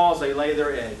those galls, they lay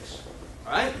their eggs.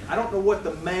 All right? I don't know what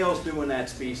the males do in that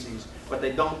species, but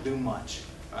they don't do much.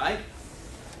 All right?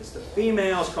 It's the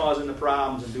females causing the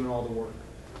problems and doing all the work.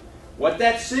 What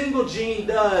that single gene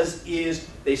does is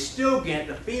the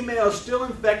females still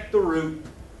infect the root,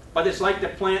 but it's like the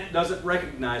plant doesn't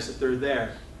recognize that they're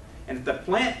there. And if the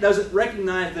plant doesn't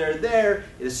recognize they're there,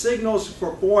 the signals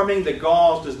for forming the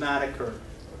galls does not occur.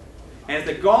 And if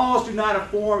the galls do not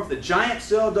form, if the giant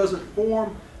cell doesn't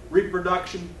form,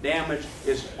 reproduction damage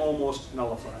is almost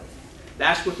nullified.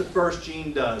 That's what the first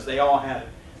gene does. They all have it.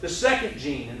 The second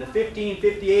gene, in the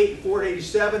 1558 and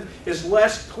 487, is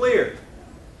less clear.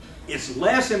 It's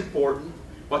less important,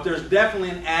 but there's definitely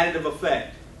an additive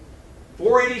effect.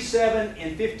 487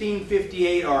 and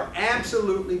 1558 are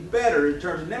absolutely better in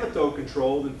terms of nematode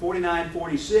control than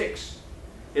 4946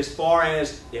 as far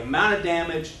as the amount of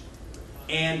damage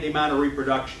and the amount of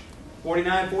reproduction.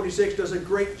 4946 does a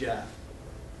great job.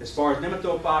 As far as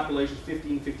nematode populations,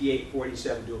 1558 and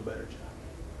 487 do a better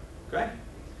job. Okay?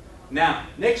 Now,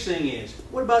 next thing is,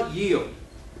 what about yield?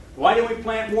 Why did we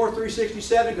plant more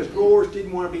 367? Because growers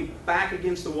didn't want to be back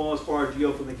against the wall as far as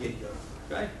yield from the get-go.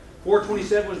 Okay?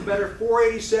 427 was better.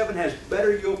 487 has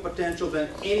better yield potential than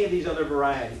any of these other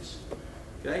varieties.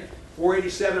 Okay?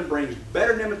 487 brings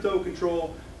better nematode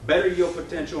control, better yield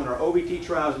potential, and our OBT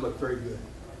trials look very good.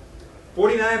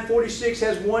 4946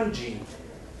 has one gene.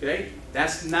 Okay?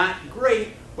 That's not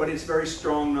great, but it's very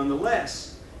strong nonetheless.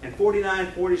 And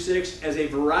 4946 as a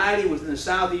variety within the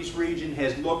southeast region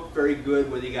has looked very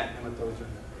good whether you got nematodes or not.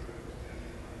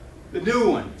 The new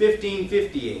one,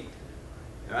 1558.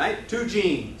 All right? 2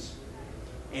 genes.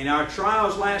 In our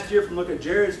trials last year from looking at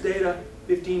Jared's data,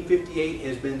 1558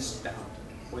 has been stout.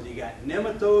 Whether you got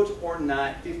nematodes or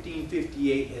not,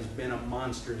 1558 has been a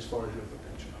monster as far as your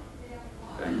potential.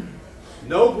 Okay?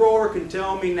 No grower can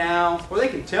tell me now, well they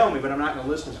can tell me, but I'm not going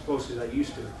to listen as closely as I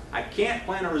used to. I can't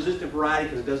plant a resistant variety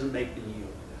because it doesn't make the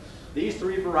yield. These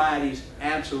 3 varieties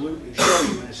absolutely show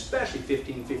you, and especially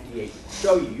 1558,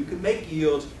 show you can make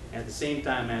yields and at the same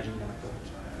time manage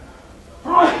nematodes.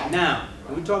 All right, now,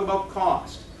 when we talk about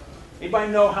cost,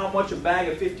 anybody know how much a bag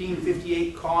of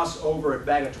 1558 costs over a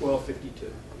bag of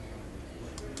 1252?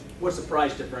 What's the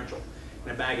price differential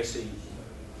in a bag of seed?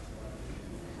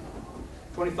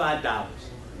 $25.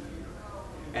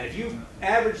 And if you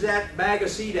average that bag of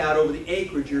seed out over the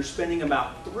acreage, you're spending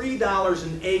about $3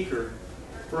 an acre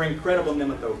for incredible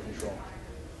nematode control.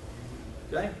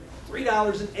 Okay?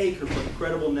 $3 an acre for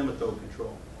incredible nematode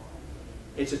control.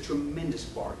 It's a tremendous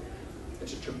bargain.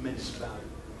 It's a tremendous value.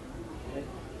 Okay?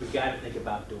 We've got to think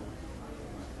about doing it.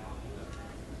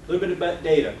 A little bit about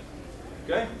data.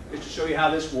 Okay? Just to show you how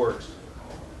this works.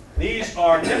 These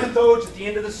are nematodes at the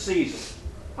end of the season.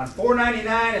 On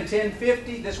 499 and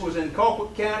 1050, this was in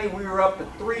Colquitt County, we were up to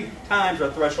 3 times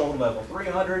our threshold level,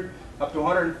 300 up to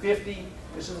 150.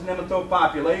 This is the nematode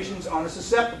populations on a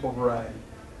susceptible variety.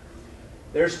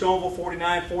 There's Stoneville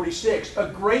 4946, a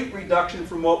great reduction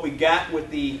from what we got with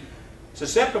the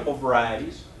susceptible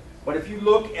varieties. But if you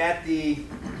look at the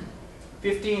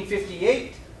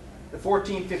 1558, the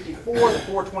 1454, the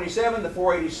 427, the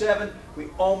 487, we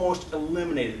almost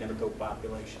eliminated nematode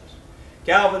populations.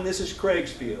 Calvin, this is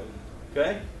Craig's field.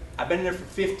 Okay? I've been there for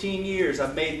 15 years.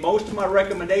 I've made most of my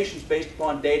recommendations based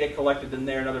upon data collected in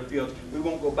there and other fields. We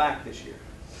won't go back this year.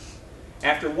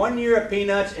 After 1 year of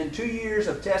peanuts and 2 years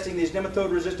of testing these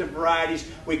nematode-resistant varieties,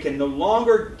 we can no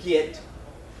longer get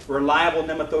reliable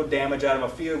nematode damage out of a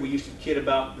field we used to kid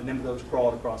about the nematodes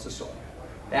crawled across the soil.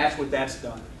 That's what that's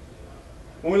done.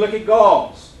 When we look at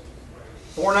galls,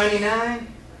 499,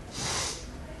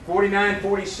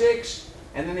 4946,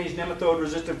 and then these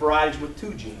nematode-resistant varieties with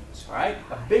 2 genes. All right,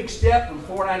 a big step from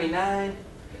 499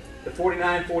 to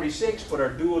 4946, but our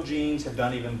dual genes have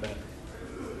done even better.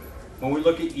 When we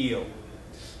look at yield,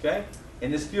 okay,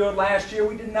 in this field last year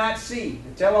we did not see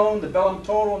the telone, the vellum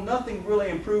total, nothing really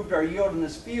improved our yield in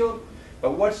this field.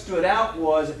 But what stood out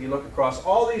was, if you look across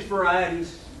all these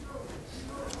varieties,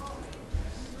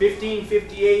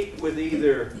 1558 with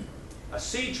either a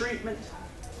seed treatment,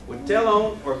 with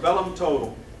telone or vellum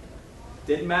total.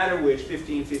 Didn't matter which,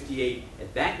 1558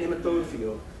 at that nematode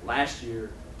field last year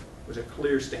was a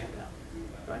clear standout.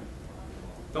 Right?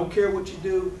 Don't care what you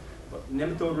do, but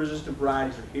nematode-resistant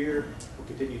varieties are here. We'll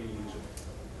continue to use them.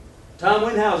 Tom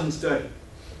Windhausen study.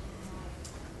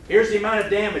 Here's the amount of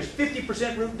damage: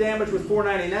 50% root damage with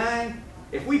 499.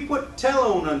 If we put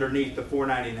telone underneath the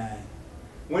 499,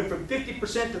 went from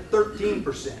 50% to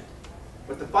 13%.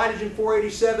 But the Phytogen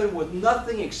 487 with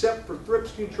nothing except for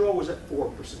thrips control was at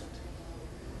 4%.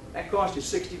 That cost you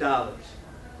 $60.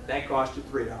 That cost you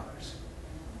 $3.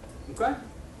 Okay?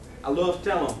 I love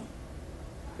telone.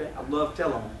 Okay? I love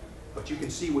telone. But you can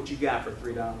see what you got for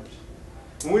 $3.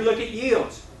 When we look at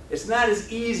yields, it's not as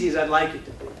easy as I'd like it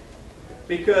to be.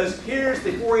 Because here's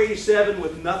the 487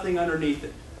 with nothing underneath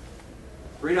it.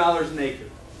 $3 an acre.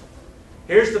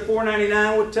 Here's the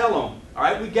 499 with telone. All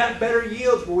right, we got better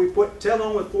yields where we put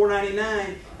telone with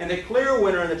 499, and the clear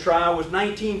winner in the trial was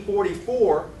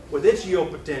 1944 with its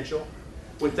yield potential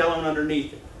with telone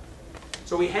underneath it.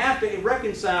 So we have to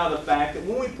reconcile the fact that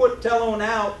when we put telone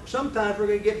out, sometimes we're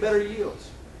going to get better yields.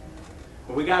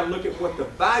 But we got to look at what the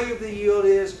value of the yield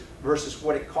is versus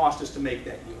what it cost us to make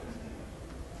that yield.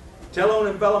 Telone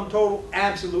and vellum total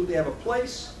absolutely have a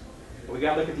place, but we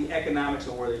got to look at the economics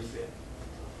of where they fit.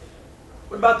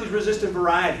 What about these resistant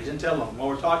varieties in telone while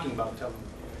we're talking about telone?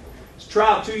 It's a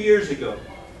trial 2 years ago.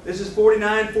 This is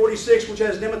 4946, which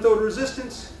has nematode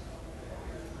resistance.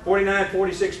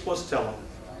 4946 plus telone.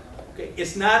 Okay,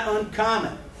 it's not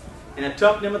uncommon in a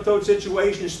tough nematode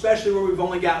situation, especially where we've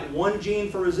only got one gene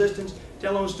for resistance.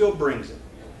 Telone still brings it.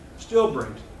 Still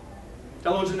brings it.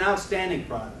 Telone's an outstanding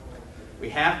product. We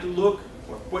have to look,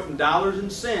 we're putting dollars and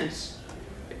cents,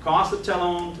 the cost of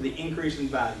telone to the increase in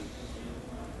value.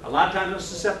 A lot of times in a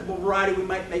susceptible variety, we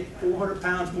might make 400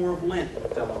 pounds more of lint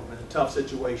with telone in a tough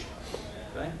situation.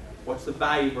 Okay? What's the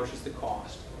value versus the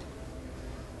cost?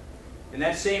 In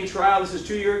that same trial, this is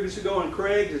 2 years ago in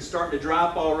Craig, it's starting to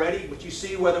drop already, but you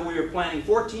see whether we were planting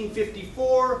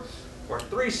 1454 or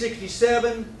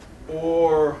 367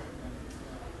 or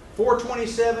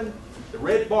 427, the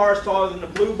red bar is taller than the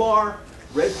blue bar.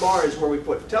 Red bar is where we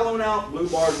put telone out, blue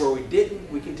bar is where we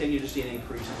didn't. We continue to see an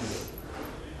increase in yield.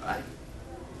 Right?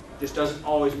 Just doesn't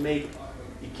always make,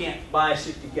 you can't buy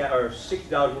 $60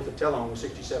 worth of telone with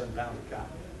 67 pounds of cotton.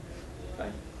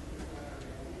 Okay?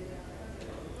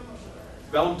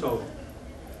 Vellum total.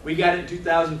 We got it in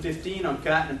 2015 on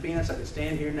cotton and peanuts. I can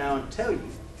stand here now and tell you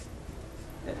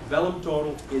that vellum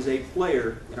total is a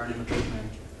player in our nematode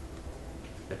management.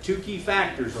 The three key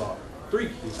factors.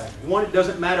 One, it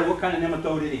doesn't matter what kind of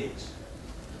nematode it is.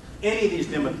 Any of these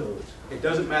nematodes, it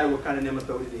doesn't matter what kind of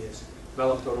nematode it is.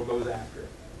 Vellum total goes after it.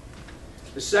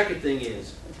 The second thing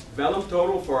is, vellum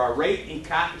total for our rate in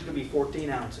cotton is going to be 14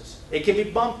 ounces. It can be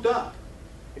bumped up.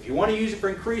 If you want to use it for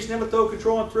increased nematode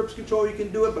control and thrips control, you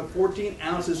can do it, but 14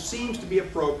 ounces seems to be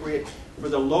appropriate for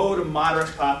the low to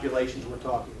moderate populations we're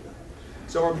talking about.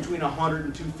 Somewhere between 100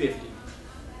 and 250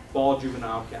 fall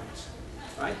juvenile counts.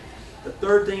 Right? The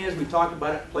third thing is, we talked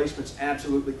about it, placement's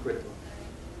absolutely critical.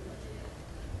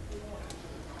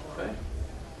 Okay?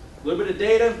 A little bit of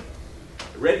data.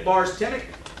 The red bar is Temic.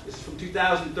 This is from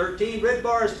 2013. Red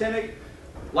bar is Temic.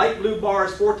 Light blue bar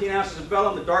is 14 ounces of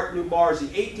vellum. The dark blue bar is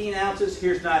the 18 ounces.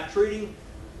 Here's not treating.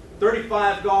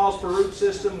 35 galls per root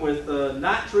system with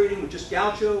not treating, with just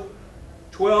gaucho.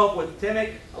 12 with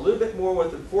Temic. A little bit more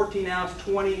with the 14 ounce,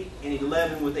 20, and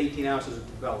 11 with 18 ounces of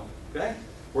vellum. Okay?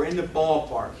 We're in the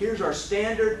ballpark. Here's our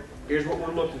standard. Here's what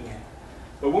we're looking at.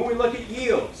 But when we look at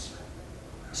yields,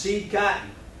 seed cotton,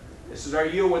 this is our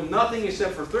yield with nothing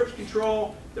except for thrips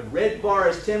control. The red bar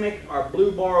is Temic. Our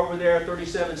blue bar over there,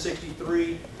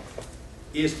 3763,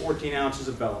 is 14 ounces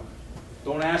of vellum.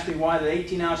 Don't ask me why the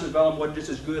 18 ounces of vellum wasn't just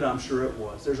as good. I'm sure it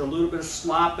was. There's a little bit of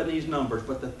slop in these numbers,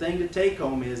 but the thing to take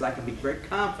home is I can be very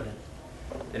confident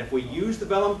that if we use the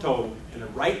vellum total in the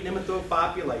right nematode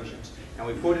populations and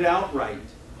we put it out right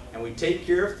and we take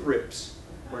care of thrips,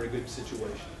 we're in a good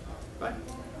situation. Right?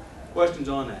 Questions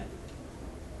on that?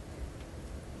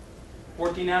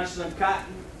 14 ounces of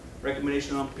cotton.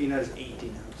 Recommendation on peanut is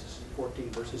 18 ounces. 14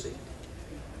 versus 18.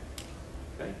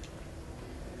 Okay?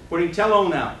 Putting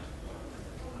telone out.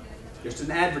 Just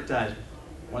an advertisement.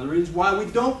 One of the reasons why we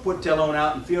don't put telone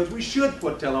out in fields we should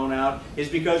put telone out is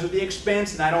because of the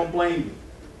expense, and I don't blame you.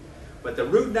 But the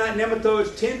root knot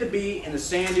nematodes tend to be in the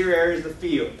sandier areas of the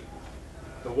field.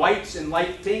 The whites and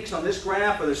light pinks on this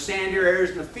graph are the sandier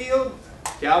areas in the field.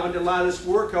 Calvin did a lot of this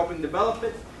work helping develop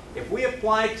it. If we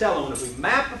apply telone, if we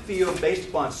map a field based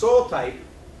upon soil type,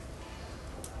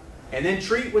 and then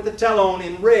treat with the telone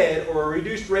in red or a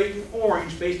reduced rate in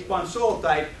orange based upon soil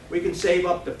type, we can save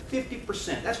up to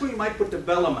 50%. That's where you might put the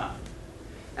vellum out.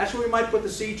 That's where we might put the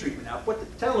seed treatment out. Put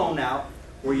the telone out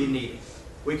where you need it.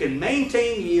 We can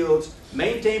maintain yields,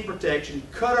 maintain protection,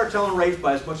 cut our telone rates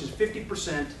by as much as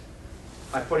 50%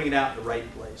 by putting it out in the right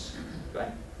place.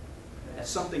 Okay? That's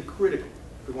something critical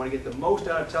if we want to get the most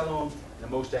out of telone and the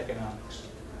most economics.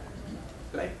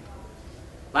 Okay?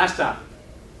 Last topic.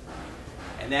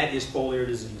 And that is foliar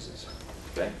diseases.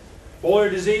 Okay? Foliar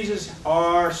diseases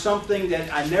are something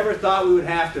that I never thought we would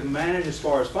have to manage as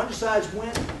far as fungicides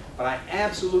went, but I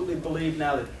absolutely believe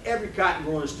now that every cotton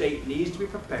growing state needs to be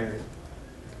prepared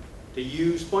to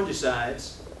use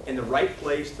fungicides in the right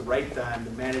place, the right time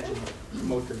to manage and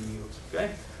promote their yields. Okay?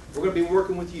 We're going to be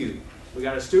working with you. We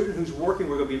got a student who's working.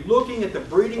 We're going to be looking at the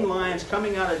breeding lines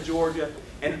coming out of Georgia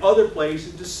and other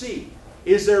places to see,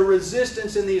 is there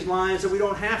resistance in these lines that we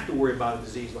don't have to worry about a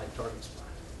disease like target spot?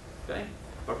 Okay?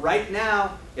 But right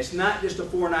now, it's not just a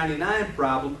 499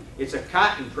 problem, it's a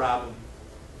cotton problem.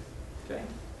 Okay?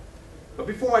 But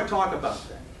before I talk about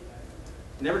that,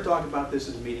 I never talked about this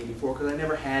at a meeting before because I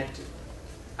never had to.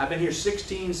 I've been here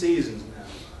 16 seasons now.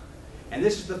 And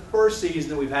this is the first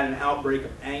season that we've had an outbreak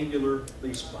of angular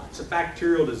leaf spot. It's a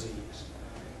bacterial disease.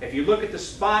 If you look at the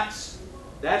spots,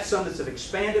 that's some that have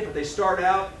expanded, but they start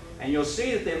out, and you'll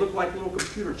see that they look like little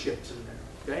computer chips in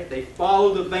there. Okay? They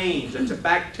follow the veins. It's a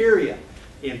bacteria.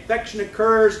 The infection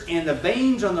occurs, and the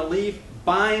veins on the leaf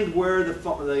bind where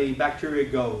the bacteria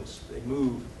goes. They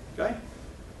move. Okay?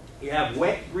 You have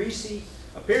wet, greasy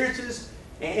appearances,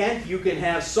 and you can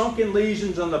have sunken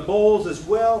lesions on the bolls as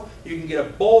well. You can get a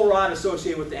boll rot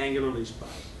associated with the angular leaf spot.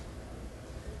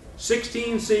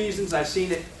 16 seasons, I've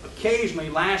seen it occasionally.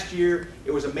 Last year,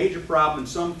 it was a major problem in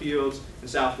some fields in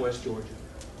southwest Georgia.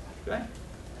 Okay?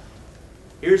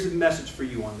 Here's the message for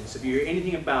you on this, if you hear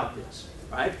anything about this.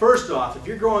 All right? First off, if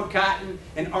you're growing cotton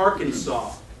in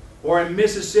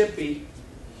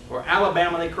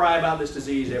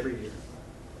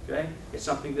Okay? It's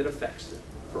something that affects them.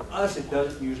 For us, it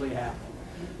doesn't usually happen.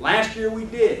 Last year we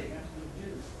did.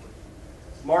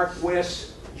 Mark,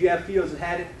 Wes, did you have fields that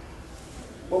had it?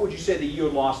 What would you say the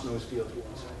yield loss in those fields was?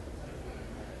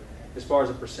 As far as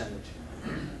a percentage?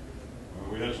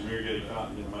 Well, we had some irrigated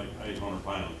cotton that make 800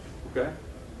 pounds. Okay?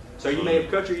 So you may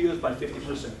have cut your yields by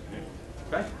 50%.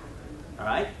 Okay? All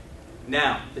right?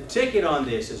 Now, the ticket on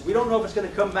this is, we don't know if it's going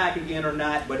to come back again or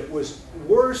not, but it was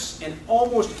worse and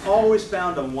almost always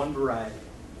found on one variety.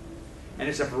 And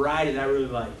it's a variety that I really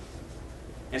like.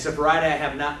 And it's a variety I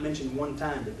have not mentioned one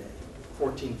time today,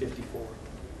 1454.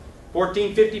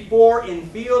 1454 in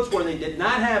fields where they did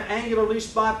not have angular leaf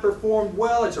spot performed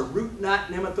well. It's a root knot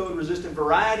nematode resistant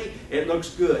variety. It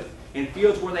looks good. In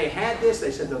fields where they had this,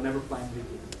 they said they'll never plant it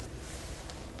again.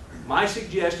 My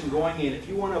suggestion going in, if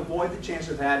you want to avoid the chance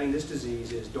of having this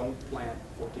disease, is don't plant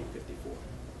 1454.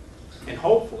 And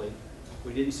hopefully,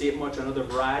 we didn't see it much on other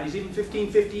varieties. Even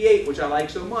 1558, which I like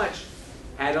so much,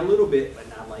 had a little bit, but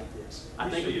not like this. I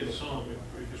think we see it some,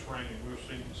 if it's raining, we'll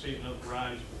see it in other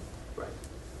varieties. Right.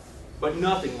 But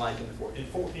nothing like in the 14.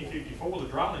 In 1454, the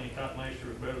dry leaning cotton last year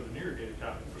was better than irrigated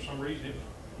cotton. For some reason, it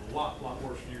was a lot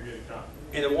worse than irrigated cotton.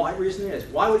 And the why reason is,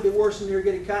 why would it be worse than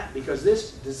irrigated cotton? Because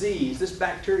this disease, this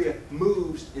bacteria,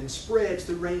 moves and spreads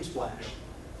through rain splash,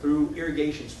 through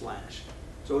irrigation splash.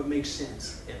 So it makes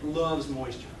sense. It loves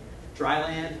moisture. Dry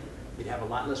land, you'd have a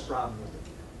lot less problem with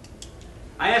it.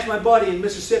 I asked my buddy in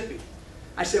Mississippi,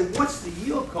 I said, what's the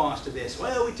yield cost of this?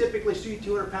 Well, we typically see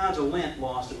 200 pounds of lint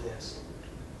lost of this.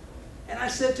 And I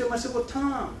said to him, I said, well,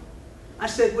 Tom, I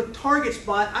said, with target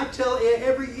spot, I tell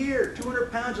every year,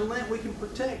 200 pounds of lint we can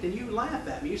protect. And you laugh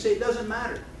at me. You say it doesn't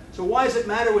matter. So why does it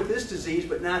matter with this disease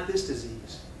but not this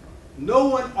disease? No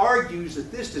one argues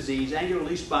that this disease, angular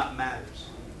leaf spot, matters.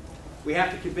 We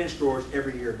have to convince growers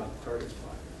every year about the target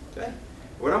spot. Okay?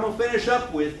 What I'm going to finish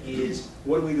up with is,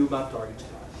 what do we do about target spot?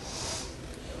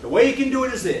 The way you can do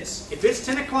it is this. If it's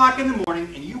 10 o'clock in the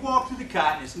morning and you walk through the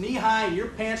cotton, it's knee-high and your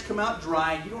pants come out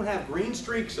dry and you don't have green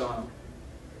streaks on them.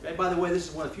 Okay, by the way, this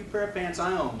is one of the few pair of pants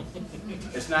I own.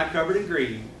 It's not covered in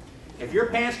green. If your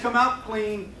pants come out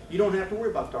clean, you don't have to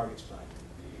worry about target spot.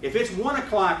 If it's 1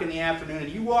 o'clock in the afternoon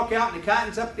and you walk out and the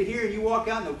cotton's up to here and you walk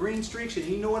out and the green streaks and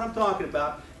you know what I'm talking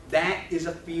about, that is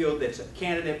a field that's a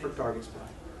candidate for target spot.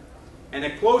 And the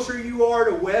closer you are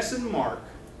to Wes and Mark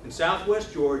in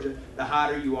southwest Georgia, the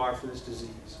hotter you are for this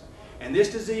disease. And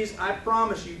this disease, I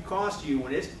promise you, costs you,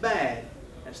 when it's bad,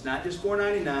 and it's not just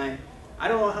 $4.99, I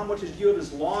don't know how much his yield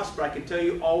is lost, but I can tell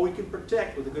you all we can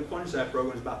protect with a good fungicide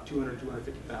program is about 200,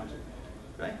 250 pounds.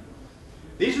 Okay?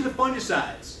 These are the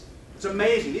fungicides. It's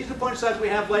amazing. These are the fungicides we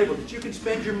have labeled that you can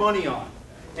spend your money on.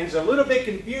 And it's a little bit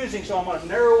confusing, so I'm going to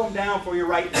narrow them down for you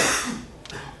right now.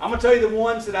 I'm going to tell you the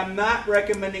ones that I'm not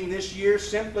recommending this year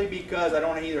simply because I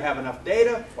don't either have enough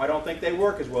data or I don't think they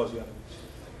work as well as the other ones.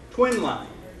 Twin line.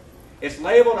 It's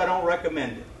labeled, I don't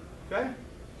recommend it. Okay?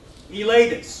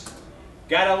 Elatus.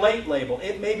 Got a late label.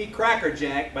 It may be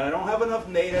crackerjack, but I don't have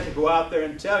enough data to go out there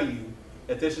and tell you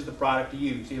that this is the product to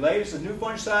use. Elatus is a new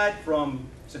fungicide from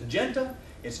Syngenta.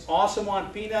 It's awesome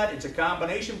on peanut. It's a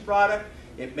combination product.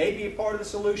 It may be a part of the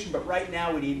solution, but right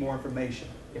now we need more information.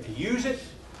 If you use it,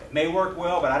 it may work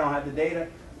well, but I don't have the data.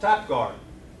 Top Guard.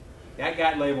 That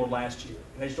got labeled last year.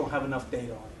 I just don't have enough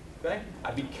data on it. Okay?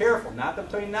 I'd be careful. Not that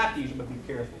I'm telling you not to use it, but be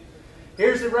careful.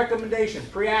 Here's the recommendation.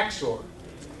 Preaxor.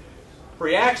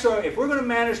 Preaxor, if we're going to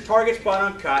manage target spot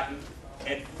on cotton,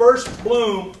 at first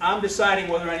bloom, I'm deciding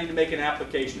whether I need to make an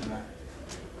application or not.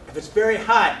 If it's very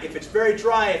hot, if it's very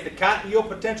dry, if the cotton yield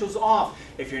potential is off,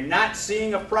 if you're not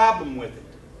seeing a problem with it,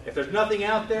 if there's nothing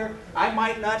out there, I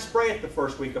might not spray it the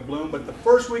first week of bloom, but the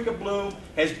first week of bloom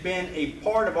has been a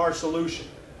part of our solution.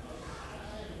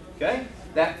 Okay?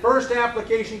 That first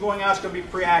application going out is going to be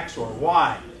Preaxor.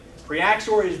 Why?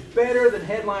 Preaxor is better than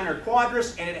Headline or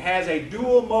Quadris, and it has a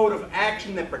dual mode of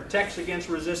action that protects against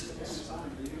resistance.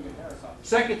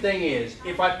 Second thing is,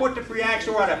 if I put the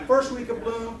Preaxor out at first week of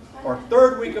bloom or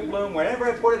third week of bloom, whenever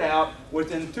I put it out,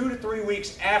 within 2 to 3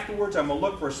 weeks afterwards, I'm going to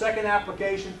look for a second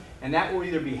application, and that will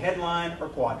either be Headline or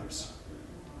Quadris.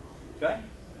 Okay?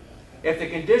 If the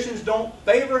conditions don't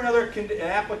favor another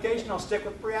application, I'll stick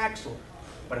with Preaxor.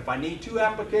 But if I need 2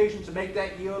 applications to make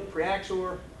that yield,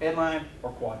 Preaxor, Headline,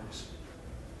 or Quadris.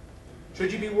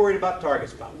 Should you be worried about target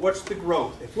spot? What's the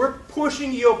growth? If we're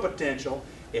pushing yield potential,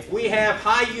 if we have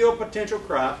high yield potential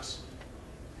crops,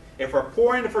 if we're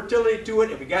pouring the fertility to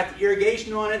it, if we got the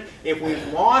irrigation on it, if we've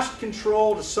lost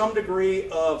control to some degree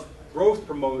of growth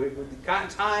promoted, with the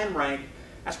cotton's high in rank,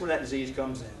 that's where that disease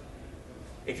comes in.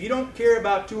 If you don't care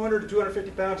about 200 to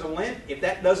 250 pounds of lint, if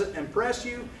that doesn't impress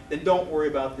you, then don't worry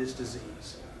about this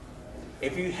disease.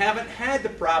 If you haven't had the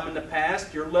problem in the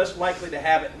past, you're less likely to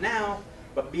have it now,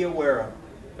 but be aware of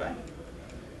it. Okay?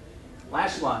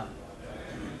 Last slide.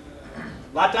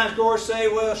 A lot of times growers say,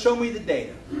 well, show me the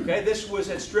data. Okay, this was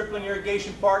at Stripling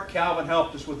Irrigation Park. Calvin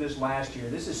helped us with this last year.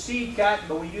 This is seed cotton,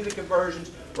 but when you do the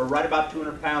conversions, we're right about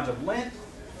 200 pounds of length.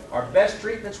 Our best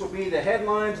treatments would be the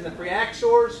headlines and the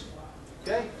preaxors.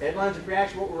 Okay, headlines and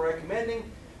preaxors are what we're recommending.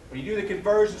 When you do the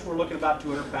conversions, we're looking at about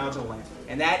 200 pounds of length.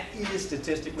 And that is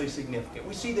statistically significant.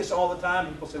 We see this all the time.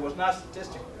 People say, well, it's not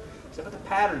statistical. I say, but the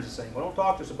pattern's the same. Well, don't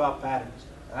talk to us about patterns.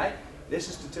 All right? This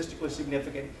is statistically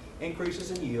significant.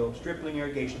 Increases in yield, Stripling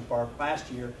Irrigation Park last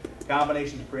year,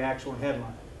 combinations of preaxor and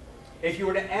headline. If you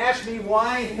were to ask me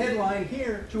why headline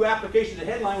here, 2 applications of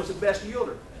headline was the best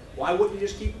yielder, why wouldn't you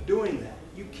just keep doing that?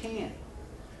 You can.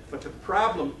 But the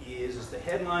problem is the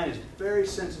headline is very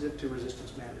sensitive to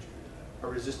resistance management,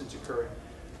 or resistance occurring.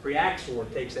 Preaxor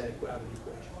takes that out of the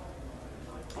equation.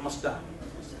 I'm going to stop.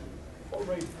 What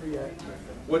rate preaxor?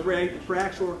 What rate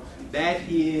preaxor? That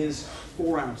is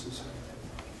 4 ounces.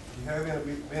 Do you have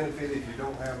any benefit if you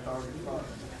don't have target spot?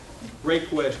 Great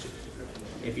question.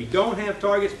 If you don't have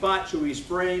target spot, should we be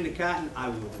spraying the cotton? I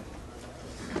would.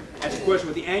 That's a question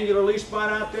with the angular leaf spot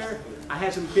out there. I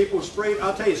had some people spray.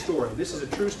 I'll tell you a story. This is a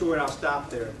true story, and I'll stop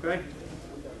there, okay?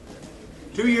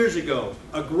 2 years ago,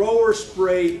 a grower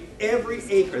sprayed every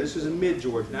acre. This is in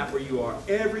mid-Georgia, not where you are.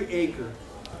 Every acre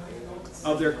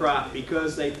of their crop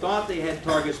because they thought they had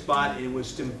target spot and it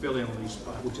was Stymphalian leaf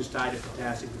spot, which is tied to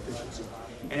potassium deficiency.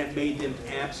 And it made them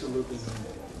absolutely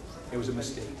miserable. It was a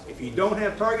mistake. If you don't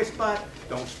have target spot,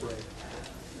 don't spray.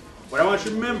 What I want you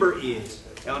to remember is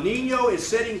El Nino is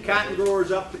setting cotton growers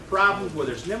up to problems,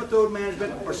 whether it's nematode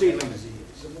management or seedling disease.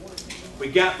 We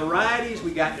got varieties,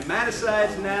 we got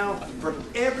nematicides now for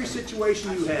every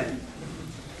situation you have.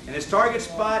 And this target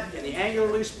spot and the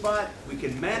angular leaf spot, we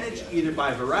can manage either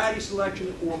by variety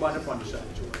selection or by the fungicide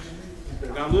choice.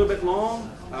 I've gone a little bit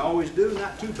long. I always do,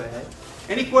 not too bad.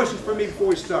 Any questions for me before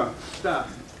we start? Stop.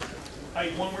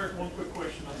 Hey, one quick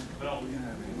question on development.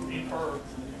 Infer,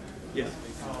 Yeah.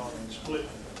 split.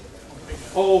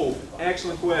 Oh,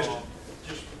 excellent question.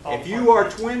 Just If you are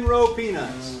twin row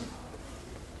peanuts,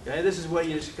 okay, this is what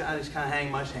you just kind of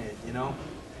hang my head, you know.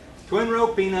 Twin row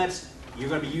peanuts, you're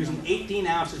going to be using 18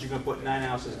 ounces. You're going to put 9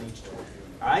 ounces in each twin.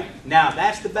 All right. Now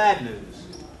that's the bad news.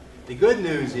 The good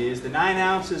news is the 9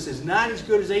 ounces is not as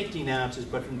good as 18 ounces,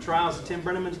 but from trials that Tim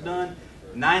Brenneman's done,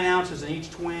 9 ounces in each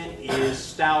twin is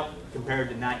stout compared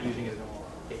to not using it at all.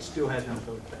 It still has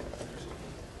nematode effect.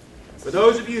 For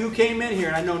those of you who came in here,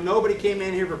 and I know nobody came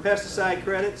in here for pesticide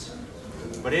credits,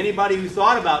 but anybody who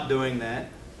thought about doing that,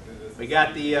 we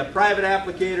got the private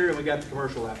applicator and we got the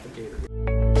commercial applicator.